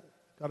 done that?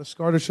 Got a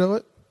scar to show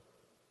it?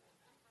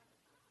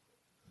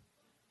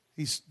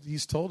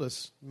 He's told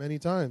us many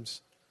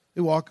times.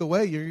 You walk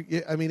away.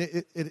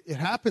 It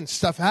happens.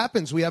 Stuff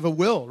happens. We have a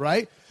will,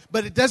 right?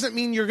 But it doesn't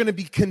mean you're going to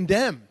be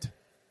condemned.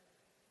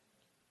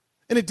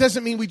 And it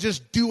doesn't mean we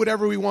just do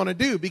whatever we want to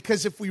do.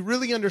 Because if we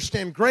really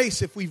understand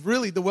grace, if we've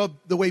really, the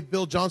way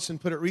Bill Johnson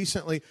put it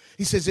recently,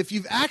 he says, if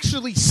you've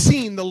actually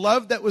seen the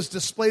love that was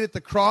displayed at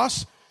the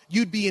cross,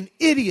 you'd be an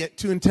idiot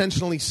to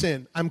intentionally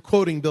sin. I'm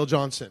quoting Bill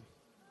Johnson.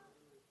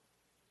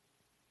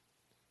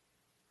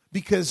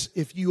 Because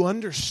if you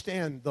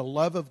understand the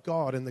love of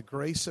God and the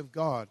grace of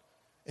God,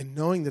 and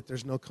knowing that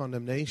there's no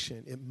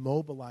condemnation, it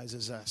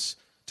mobilizes us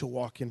to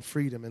walk in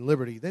freedom and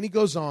liberty. Then he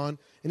goes on,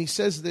 and he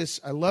says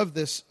this, I love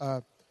this,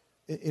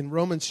 in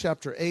Romans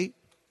chapter 8.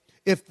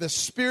 If the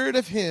Spirit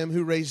of him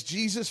who raised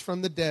Jesus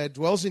from the dead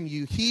dwells in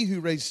you, he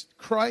who raised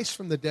Christ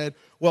from the dead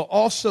will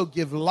also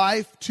give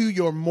life to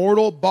your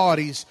mortal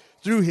bodies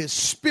through his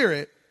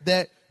Spirit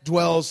that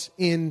dwells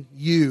in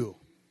you.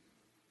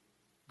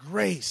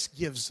 Grace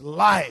gives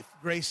life.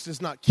 Grace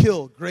does not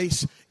kill.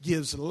 Grace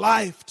gives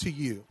life to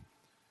you.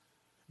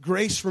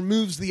 Grace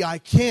removes the I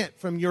can't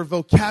from your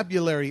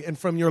vocabulary and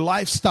from your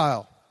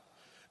lifestyle.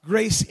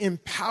 Grace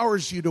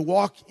empowers you to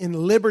walk in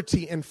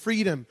liberty and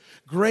freedom.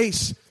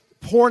 Grace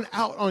poured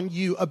out on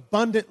you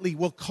abundantly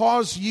will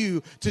cause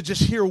you to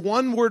just hear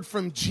one word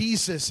from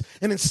Jesus.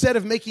 And instead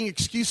of making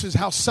excuses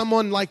how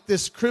someone like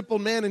this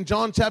crippled man in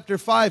John chapter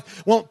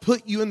 5 won't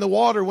put you in the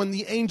water when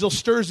the angel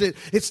stirs it,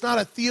 it's not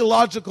a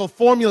theological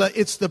formula.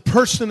 It's the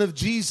person of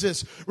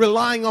Jesus,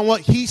 relying on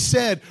what he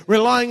said,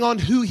 relying on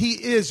who he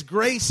is.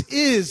 Grace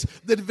is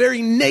the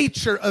very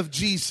nature of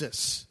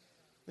Jesus.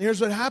 And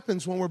here's what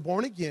happens when we're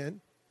born again.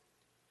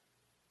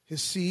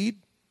 His seed,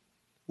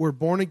 we're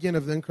born again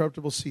of the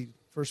incorruptible seed.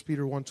 1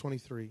 Peter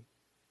 1:23,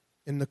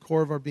 in the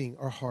core of our being,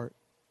 our heart.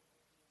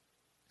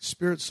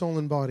 Spirit, soul,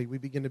 and body, we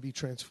begin to be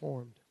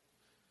transformed.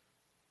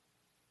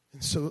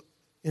 And so,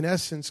 in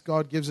essence,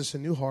 God gives us a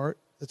new heart.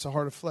 It's a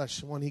heart of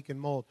flesh, one he can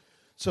mold.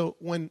 So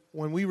when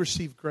we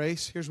receive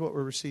grace, here's what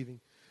we're receiving.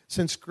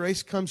 Since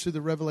grace comes through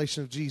the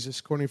revelation of Jesus,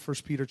 according to 1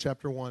 Peter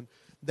chapter 1,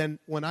 then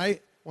when I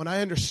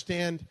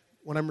understand,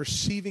 when I'm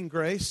receiving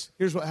grace,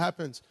 here's what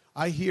happens.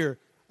 I hear,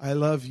 I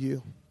love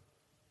you.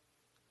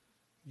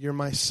 You're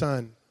my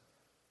son.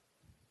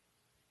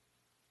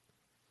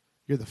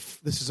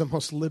 This is the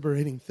most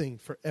liberating thing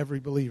for every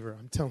believer,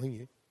 I'm telling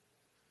you.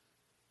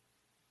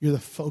 You're the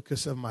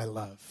focus of my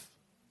love.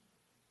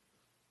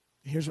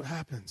 Here's what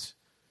happens.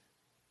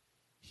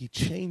 He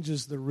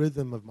changes the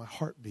rhythm of my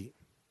heartbeat.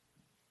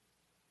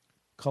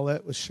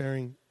 Colette was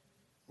sharing,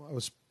 I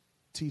was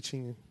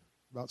teaching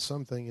about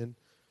something, and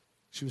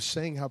she was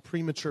saying how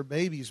premature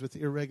babies with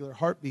irregular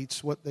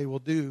heartbeats, what they will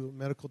do,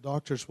 medical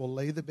doctors will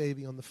lay the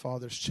baby on the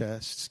father's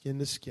chest, skin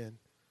to skin,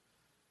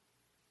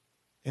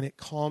 and it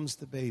calms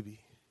the baby.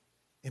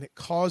 And it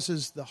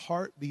causes the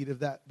heartbeat of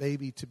that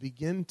baby to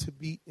begin to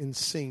beat in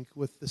sync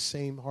with the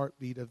same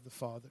heartbeat of the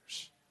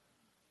father's.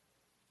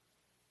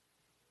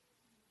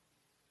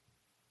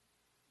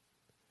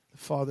 The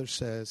Father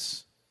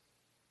says,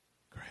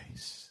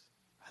 Grace,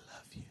 I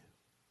love you.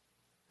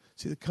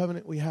 See, the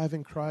covenant we have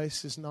in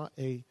Christ is not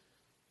a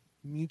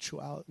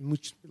mutual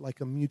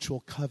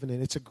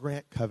covenant. It's a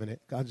grant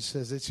covenant. God just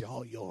says, it's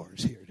all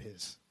yours. Here it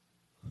is.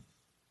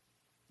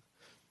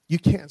 You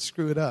can't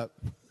screw it up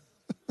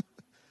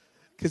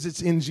because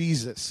it's in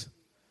Jesus.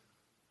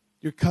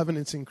 Your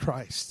covenant's in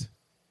Christ.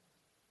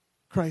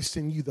 Christ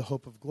in you, the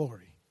hope of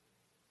glory.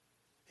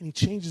 And he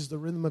changes the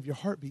rhythm of your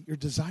heartbeat. Your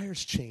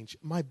desires change.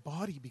 My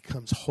body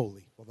becomes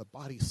holy. Well, the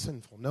body's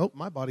sinful. Nope,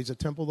 my body's a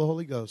temple of the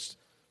Holy Ghost.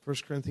 1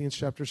 Corinthians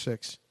chapter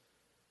 6.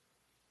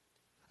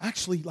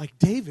 Actually, like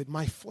David,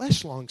 my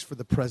flesh longs for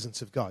the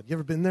presence of God. You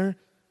ever been there?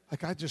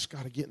 Like, I just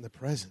got to get in the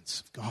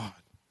presence of God.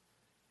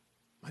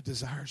 My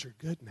desires are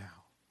good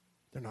now.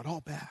 They're not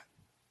all bad.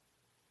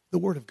 The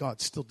Word of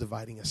God's still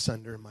dividing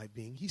asunder in my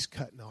being. He's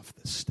cutting off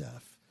the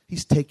stuff.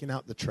 He's taking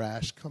out the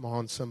trash. Come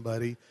on,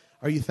 somebody.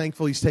 Are you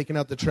thankful he's taking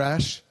out the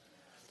trash?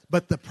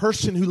 But the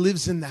person who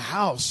lives in the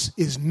house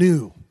is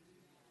new.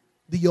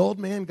 The old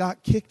man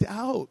got kicked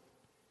out,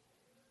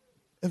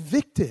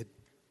 evicted.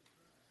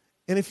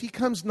 And if he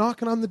comes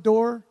knocking on the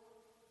door,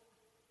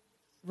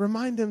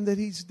 remind him that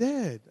he's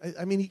dead.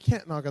 I mean, he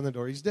can't knock on the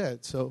door. He's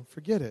dead, so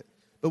forget it.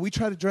 But we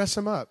try to dress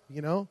him up,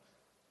 you know.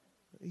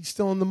 He's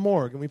still in the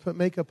morgue, and we put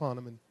makeup on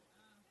him. And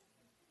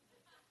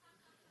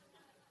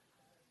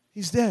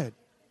he's dead.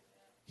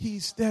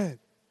 He's dead.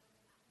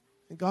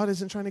 And God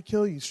isn't trying to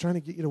kill you. He's trying to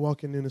get you to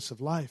walk in newness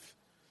of life.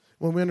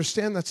 When we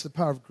understand that's the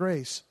power of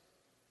grace,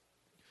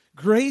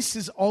 grace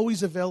is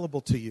always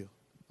available to you.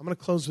 I'm going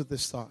to close with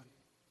this thought.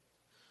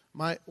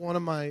 One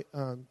of my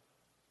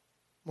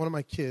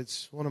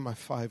kids, one of my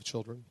 5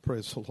 children,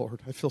 praise the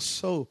Lord. I feel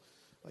so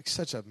like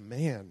such a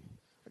man.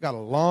 I got a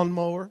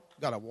lawnmower,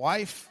 got a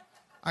wife,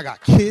 I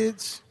got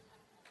kids.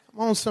 Come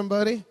on,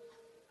 somebody.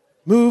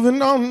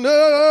 Moving on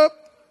up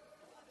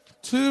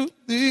to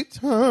the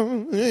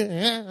time.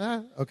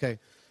 Okay,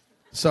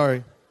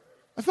 sorry.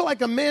 I feel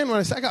like a man when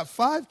I say I got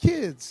 5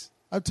 kids.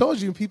 I've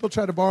told you, people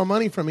try to borrow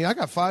money from me. I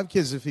got 5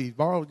 kids to feed.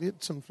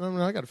 Get some from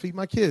me. I got to feed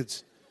my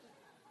kids.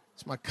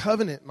 It's my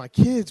covenant, my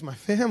kids, my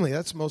family.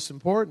 That's most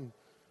important.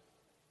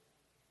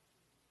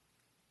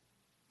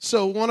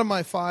 So 2 of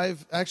my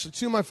 5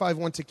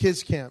 went to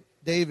kids camp.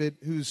 David,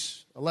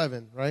 who's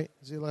 11, right?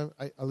 Is he 11?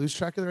 I lose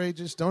track of their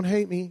ages. Don't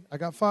hate me. I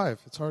got 5.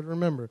 It's hard to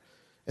remember.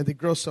 And they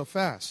grow so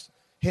fast.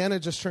 Hannah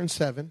just turned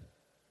 7.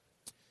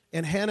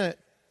 And Hannah,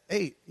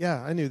 8.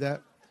 Yeah, I knew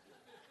that.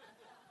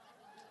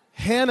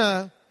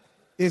 Hannah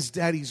is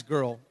daddy's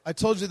girl. I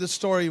told you the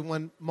story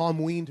when mom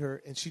weaned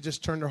her and she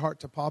just turned her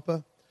heart to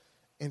Papa.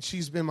 And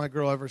she's been my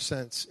girl ever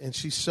since. And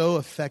she's so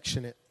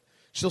affectionate.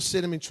 She'll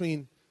sit in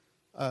between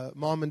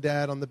mom and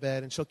dad on the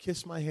bed and she'll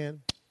kiss my hand.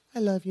 I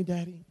love you,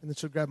 Daddy. And then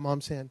she'll grab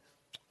Mom's hand.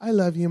 I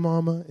love you,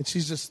 Mama. And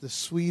she's just the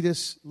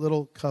sweetest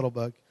little cuddle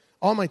bug.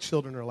 All my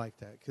children are like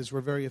that because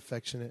we're very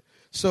affectionate.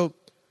 So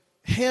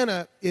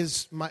Hannah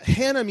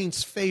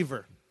means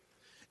favor.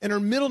 And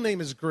her middle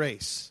name is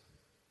Grace.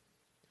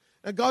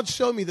 Now, God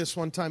showed me this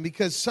one time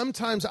because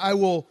sometimes I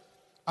will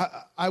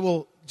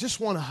just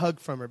want a hug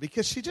from her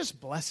because she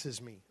just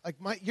blesses me. Like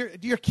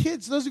your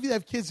kids, those of you that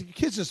have kids, your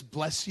kids just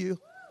bless you.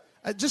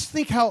 Just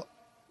think how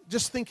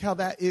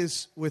that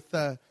is with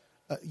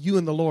you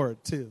and the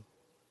Lord, too.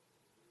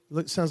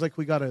 Sounds like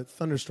we got a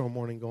thunderstorm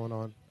warning going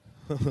on.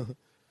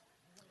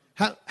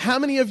 How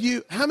many of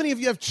you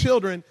have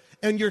children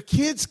and your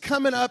kids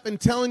coming up and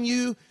telling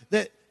you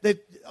that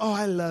oh,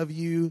 I love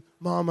you,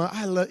 Mama.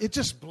 It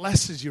just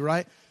blesses you,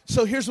 right?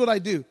 So here's what I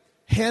do.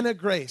 Hannah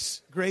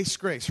Grace.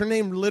 Her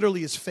name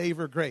literally is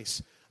Favor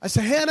Grace. I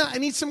say, Hannah, I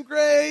need some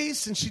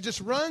grace. And she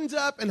just runs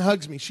up and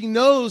hugs me. She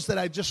knows that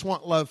I just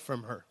want love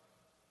from her.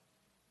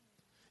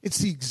 It's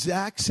the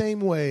exact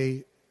same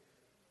way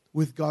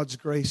with God's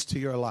grace to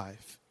your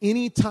life.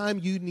 Anytime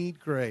you need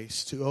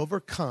grace to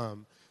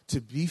overcome,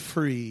 to be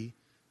free,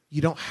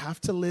 you don't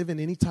have to live in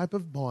any type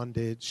of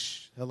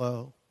bondage.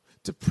 Hello?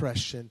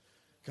 Depression.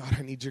 God,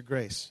 I need your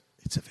grace.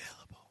 It's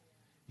available.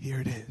 Here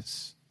it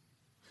is.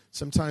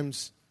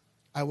 Sometimes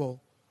I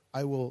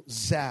will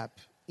zap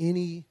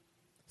any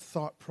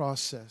thought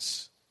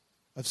process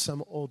of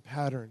some old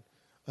pattern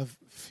of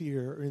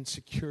fear or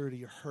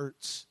insecurity or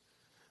hurts.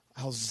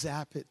 I'll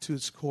zap it to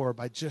its core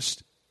by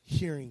just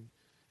hearing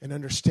and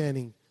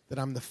understanding that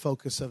I'm the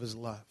focus of his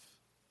love.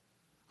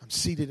 I'm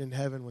seated in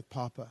heaven with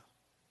Papa.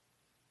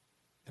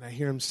 And I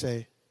hear him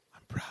say,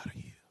 I'm proud of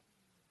you.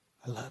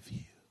 I love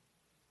you.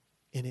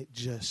 And it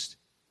just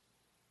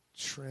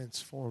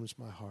transforms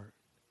my heart.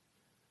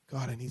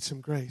 God, I need some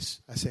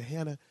grace. I say,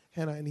 Hannah,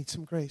 I need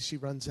some grace. She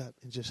runs up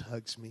and just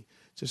hugs me,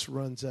 just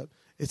runs up.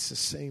 It's the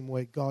same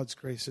way God's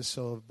grace is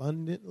so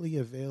abundantly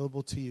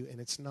available to you.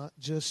 And it's not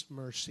just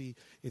mercy,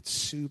 it's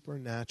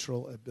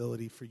supernatural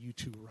ability for you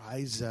to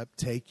rise up,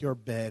 take your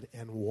bed,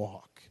 and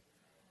walk.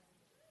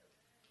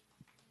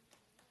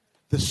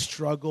 The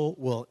struggle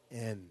will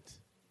end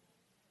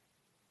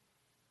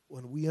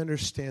when we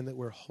understand that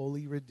we're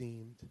wholly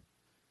redeemed.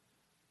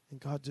 And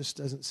God just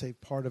doesn't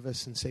save part of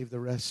us and save the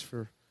rest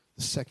for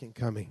the second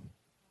coming.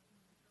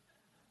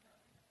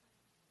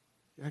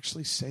 You're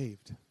actually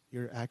saved.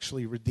 You're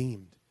actually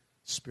redeemed.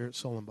 Spirit,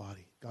 soul, and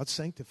body. God's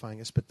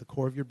sanctifying us, but the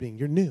core of your being,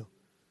 you're new.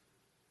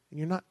 And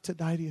you're not to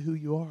die to who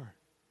you are.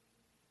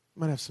 You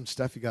might have some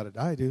stuff you got to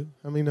die to.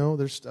 I mean, no,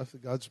 there's stuff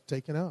that God's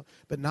taken out,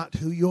 but not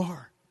who you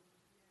are.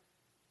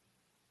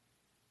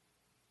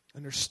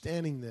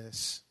 Understanding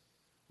this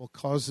will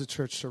cause the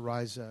church to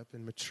rise up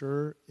and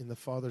mature in the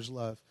Father's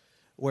love.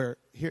 Where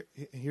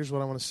here's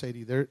what I want to say to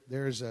you.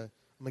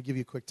 I'm going to give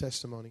you a quick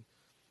testimony.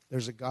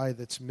 There's a guy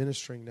that's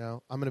ministering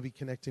now. I'm going to be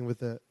connecting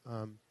with a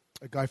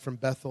guy from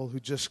Bethel who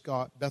just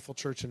got Bethel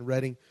Church in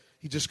Redding.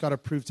 He just got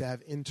approved to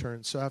have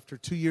interns. So after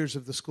 2 years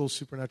of the school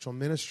supernatural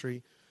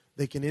ministry,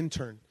 they can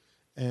intern,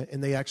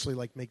 and they actually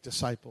make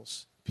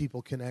disciples.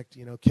 People connect.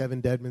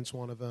 Kevin Dedman's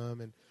one of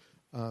them,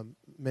 and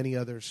many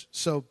others.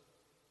 So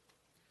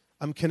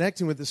I'm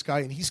connecting with this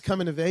guy, and he's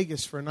coming to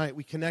Vegas for a night.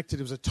 We connected.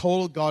 It was a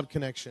total God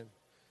connection.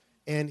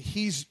 And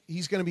he's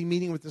going to be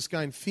meeting with this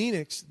guy in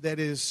Phoenix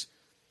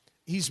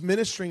he's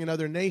ministering in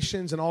other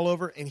nations and all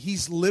over, and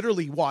he's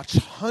literally watched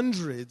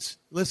hundreds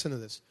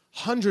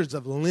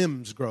of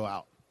limbs grow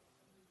out.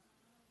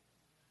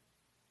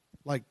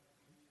 Like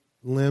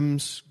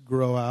limbs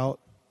grow out.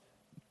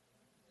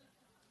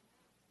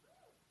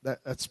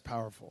 That's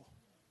powerful.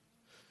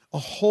 A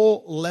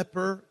whole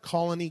leper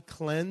colony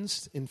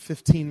cleansed in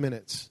 15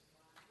 minutes.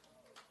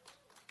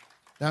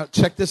 Now,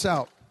 check this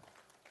out.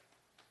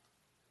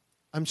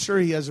 I'm sure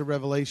he has a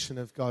revelation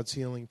of God's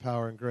healing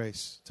power and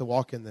grace to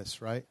walk in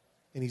this, right?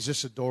 And he's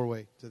just a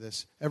doorway to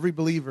this. Every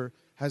believer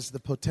has the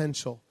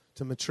potential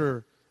to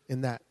mature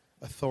in that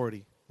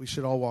authority. We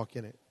should all walk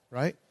in it,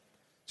 right?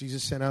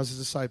 Jesus sent out his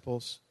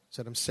disciples,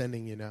 said, I'm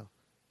sending you now.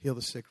 Heal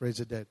the sick, raise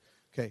the dead.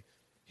 Okay,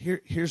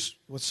 here's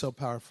what's so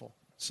powerful.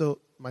 So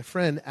my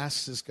friend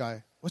asks this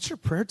guy, what's your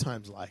prayer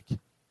times like?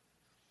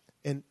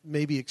 And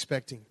maybe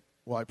expecting,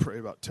 well, I pray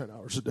about 10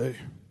 hours a day.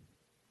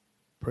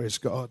 Praise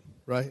God,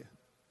 right?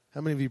 How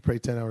many of you pray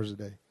 10 hours a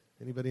day?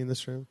 Anybody in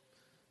this room?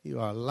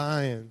 You are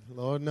lying.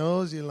 Lord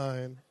knows you're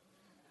lying.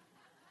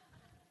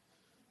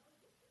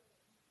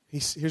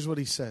 Here's what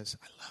he says.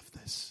 I love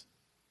this.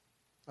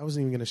 I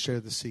wasn't even going to share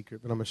the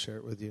secret, but I'm going to share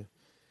it with you.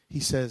 He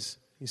says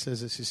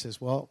this. He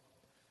says, well,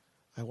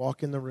 I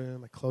walk in the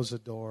room, I close the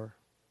door,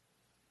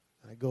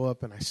 and I go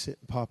up and I sit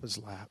in Papa's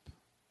lap.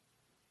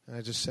 And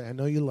I just say, I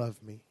know you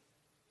love me.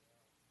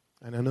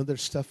 And I know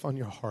there's stuff on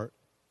your heart.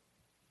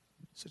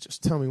 So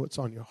just tell me what's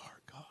on your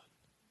heart, God.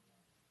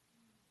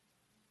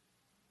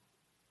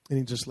 And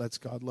he just lets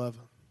God love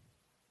him.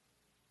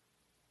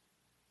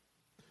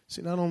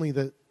 See, not only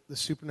the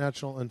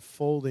supernatural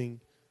unfolding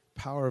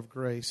power of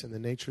grace and the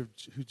nature of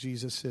who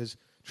Jesus is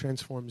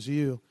transforms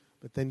you,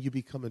 but then you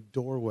become a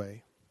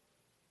doorway,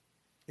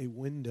 a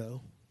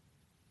window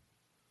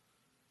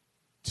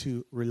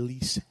to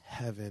release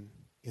heaven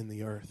in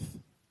the earth.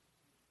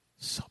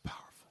 So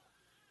powerful.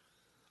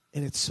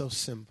 And it's so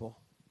simple.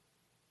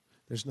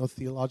 There's no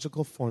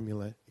theological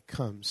formula. It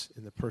comes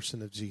in the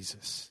person of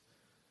Jesus.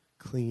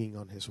 Clinging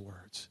on his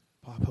words.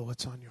 Papa,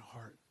 what's on your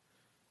heart?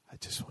 I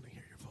just want to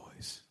hear your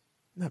voice.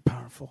 Isn't that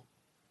powerful?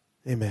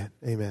 Amen.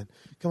 Amen.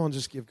 Come on,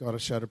 just give God a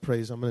shout of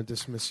praise. I'm going to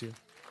dismiss you.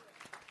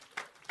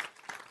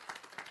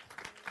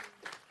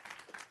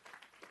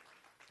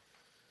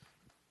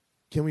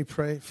 Can we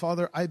pray?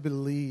 Father, I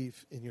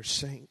believe in your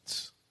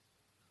saints.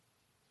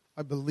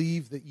 I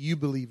believe that you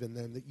believe in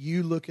them, that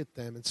you look at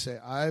them and say,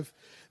 I've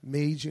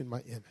made you in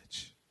my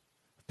image.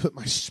 Put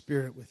my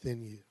spirit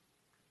within you.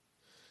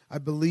 I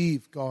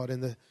believe, God,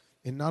 in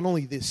not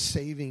only this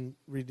saving,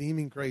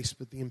 redeeming grace,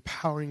 but the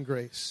empowering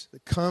grace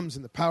that comes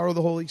in the power of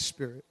the Holy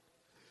Spirit.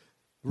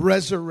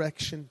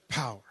 Resurrection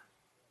power.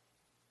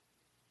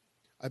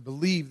 I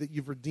believe that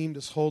you've redeemed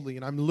us wholly.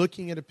 And I'm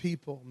looking at a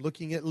people. I'm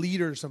looking at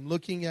leaders. I'm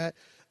looking at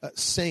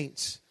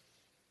saints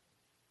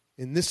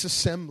in this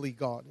assembly,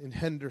 God, in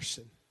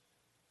Henderson,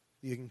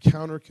 the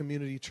Encounter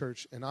Community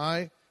Church. And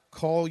I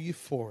call you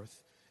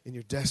forth in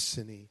your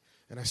destiny.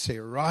 And I say,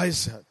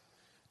 rise up.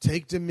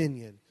 Take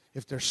dominion.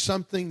 If there's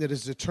something that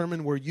is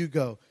determined where you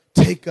go,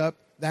 take up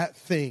that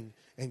thing.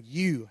 And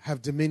you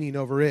have dominion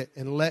over it.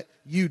 And let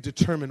you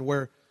determine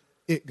where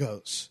it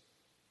goes.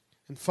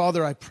 And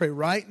Father, I pray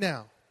right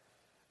now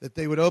that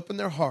they would open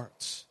their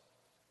hearts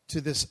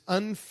to this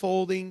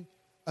unfolding,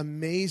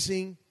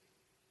 amazing,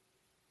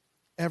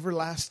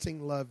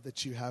 everlasting love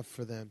that you have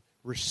for them.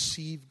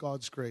 Receive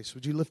God's grace.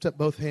 Would you lift up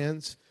both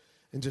hands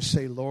and just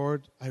say,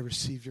 Lord, I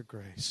receive your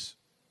grace.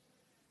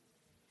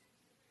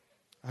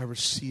 I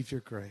receive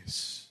your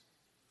grace.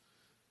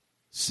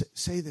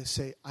 Say this.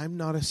 Say, I'm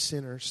not a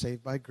sinner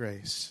saved by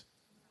grace.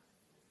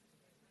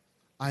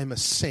 I'm a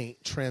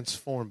saint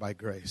transformed by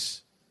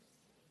grace.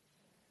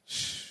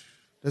 Shh.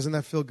 Doesn't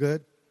that feel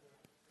good?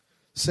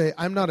 Say,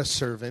 I'm not a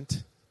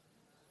servant.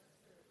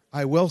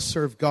 I will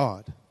serve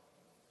God,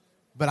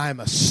 but I'm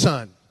a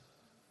son.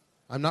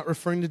 I'm not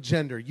referring to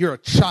gender. You're a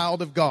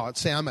child of God.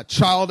 Say, I'm a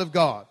child of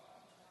God.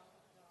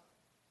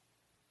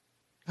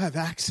 I have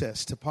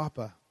access to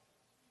Papa.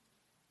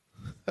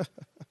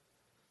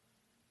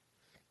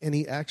 And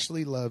he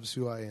actually loves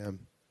who I am.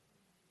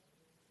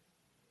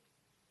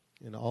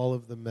 In all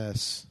of the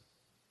mess.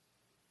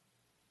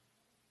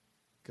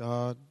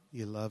 God,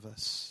 you love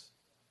us.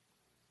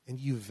 And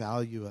you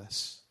value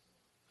us.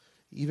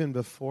 Even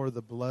before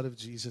the blood of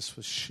Jesus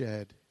was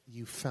shed,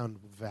 you found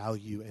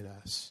value in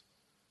us.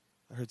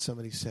 I heard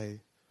somebody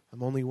say,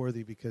 I'm only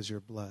worthy because of your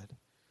blood.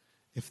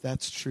 If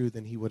that's true,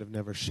 then he would have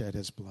never shed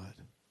his blood.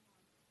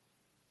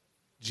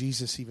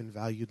 Jesus even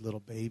valued little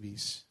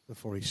babies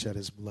before he shed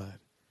his blood.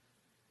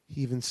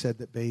 He even said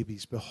that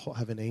babies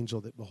have an angel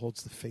that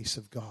beholds the face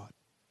of God.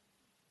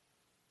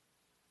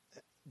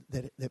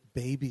 That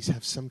babies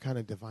have some kind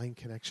of divine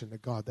connection to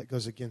God that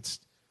goes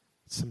against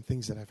some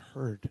things that I've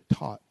heard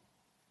taught.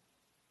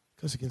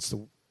 Goes against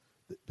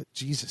but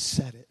Jesus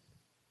said it.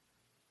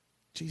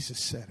 Jesus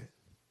said it.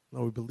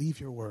 Lord, we believe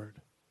your word.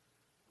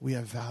 We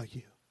have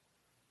value.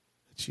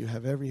 That you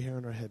have every hair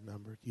on our head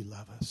numbered. You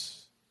love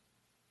us.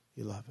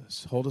 You love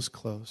us. Hold us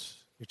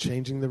close. You're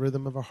changing the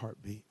rhythm of our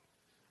heartbeat.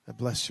 I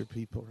bless your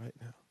people right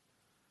now.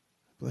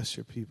 I bless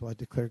your people. I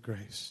declare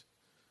grace.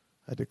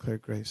 I declare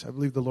grace. I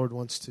believe the Lord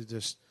wants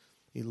to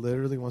he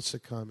literally wants to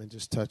come and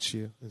just touch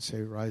you and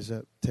say, rise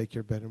up, take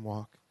your bed and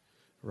walk.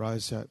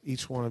 Rise up.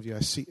 Each one of you,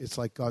 I see, it's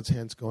like God's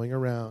hands going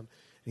around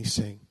and he's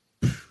saying,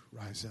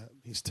 rise up.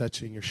 He's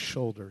touching your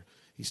shoulder.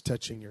 He's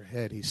touching your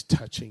head. He's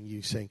touching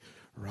you, saying,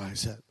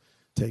 rise up.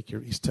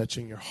 He's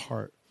touching your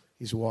heart.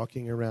 He's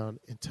walking around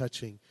and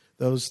touching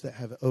those that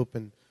have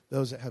open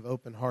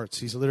hearts.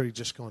 He's literally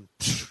just going,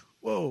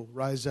 whoa,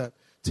 rise up,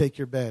 take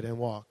your bed and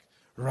walk.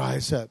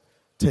 Rise up,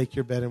 take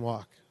your bed and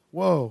walk.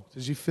 Whoa,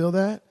 did you feel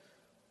that?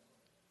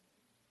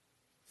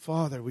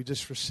 Father, we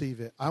just receive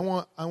it. I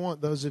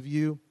want those of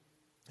you,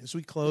 as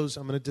we close,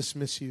 I'm going to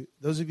dismiss you.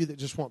 Those of you that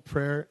just want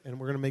prayer, and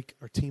we're going to make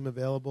our team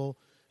available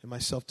and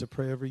myself to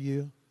pray over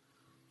you.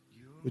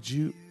 Would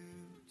you,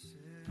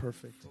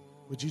 perfect.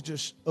 Would you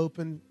just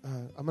open,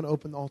 I'm going to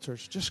open the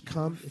altars. Just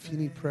come if you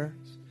need prayer.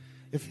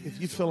 If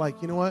you feel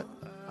like, you know what,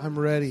 I'm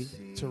ready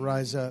to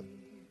rise up.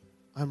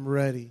 I'm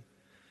ready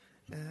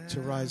to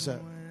rise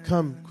up.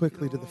 Come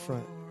quickly to the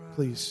front,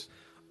 please.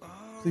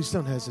 Please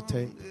don't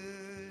hesitate.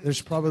 There's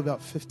probably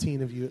about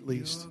 15 of you at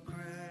least.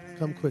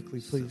 Come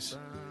quickly, please.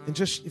 And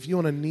just, if you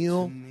want to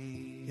kneel,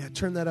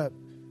 turn that up.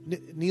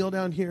 Kneel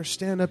down here,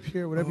 stand up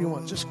here, whatever you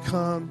want. Just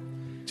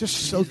come.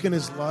 Just soak in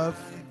his love.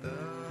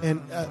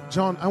 And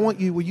John,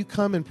 will you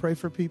come and pray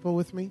for people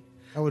with me?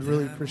 I would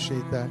really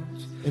appreciate that.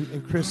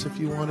 And Chris, if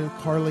you want to,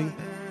 Carly,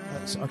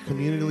 our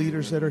community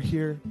leaders that are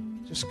here,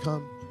 just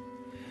come.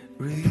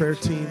 Our prayer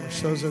team, our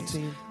Sozo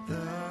team.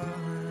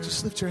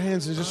 Just lift your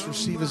hands and just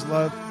receive his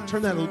love.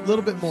 Turn that a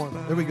little bit more.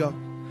 There we go.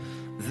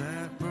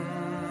 That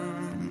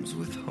burns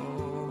with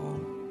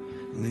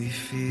holy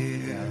fear.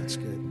 Yeah, that's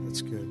good.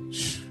 That's good.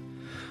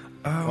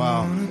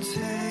 Wow.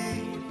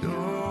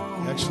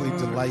 He actually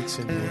delights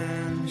in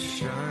you.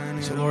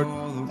 So, Lord,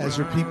 as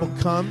your people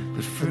come,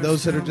 and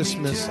those that are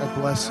dismissed, I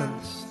bless them.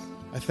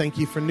 I thank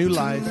you for new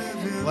life,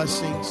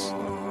 blessings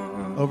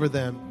over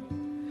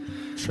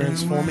them,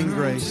 transforming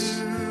grace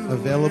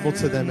available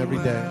to them every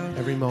day,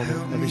 every moment,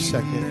 every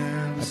second.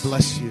 I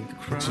bless you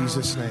in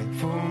Jesus' name.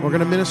 We're going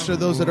to minister to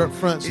those that are up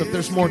front. So if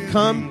there's more,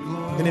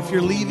 come. And if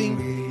you're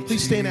leaving,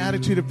 please stay in an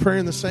attitude of prayer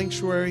in the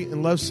sanctuary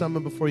and love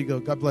someone before you go.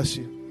 God bless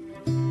you.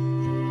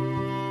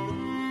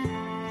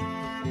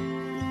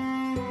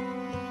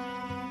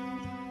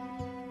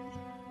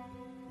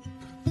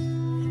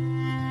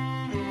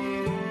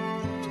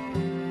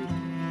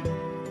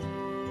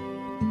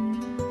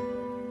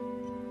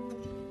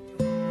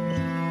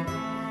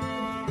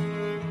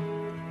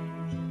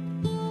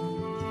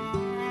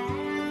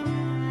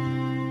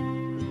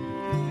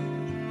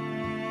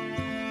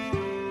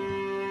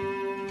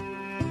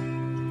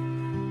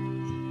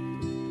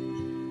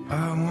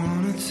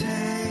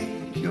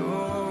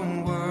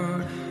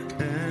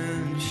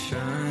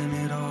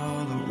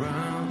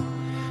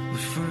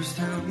 First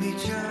help me,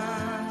 child.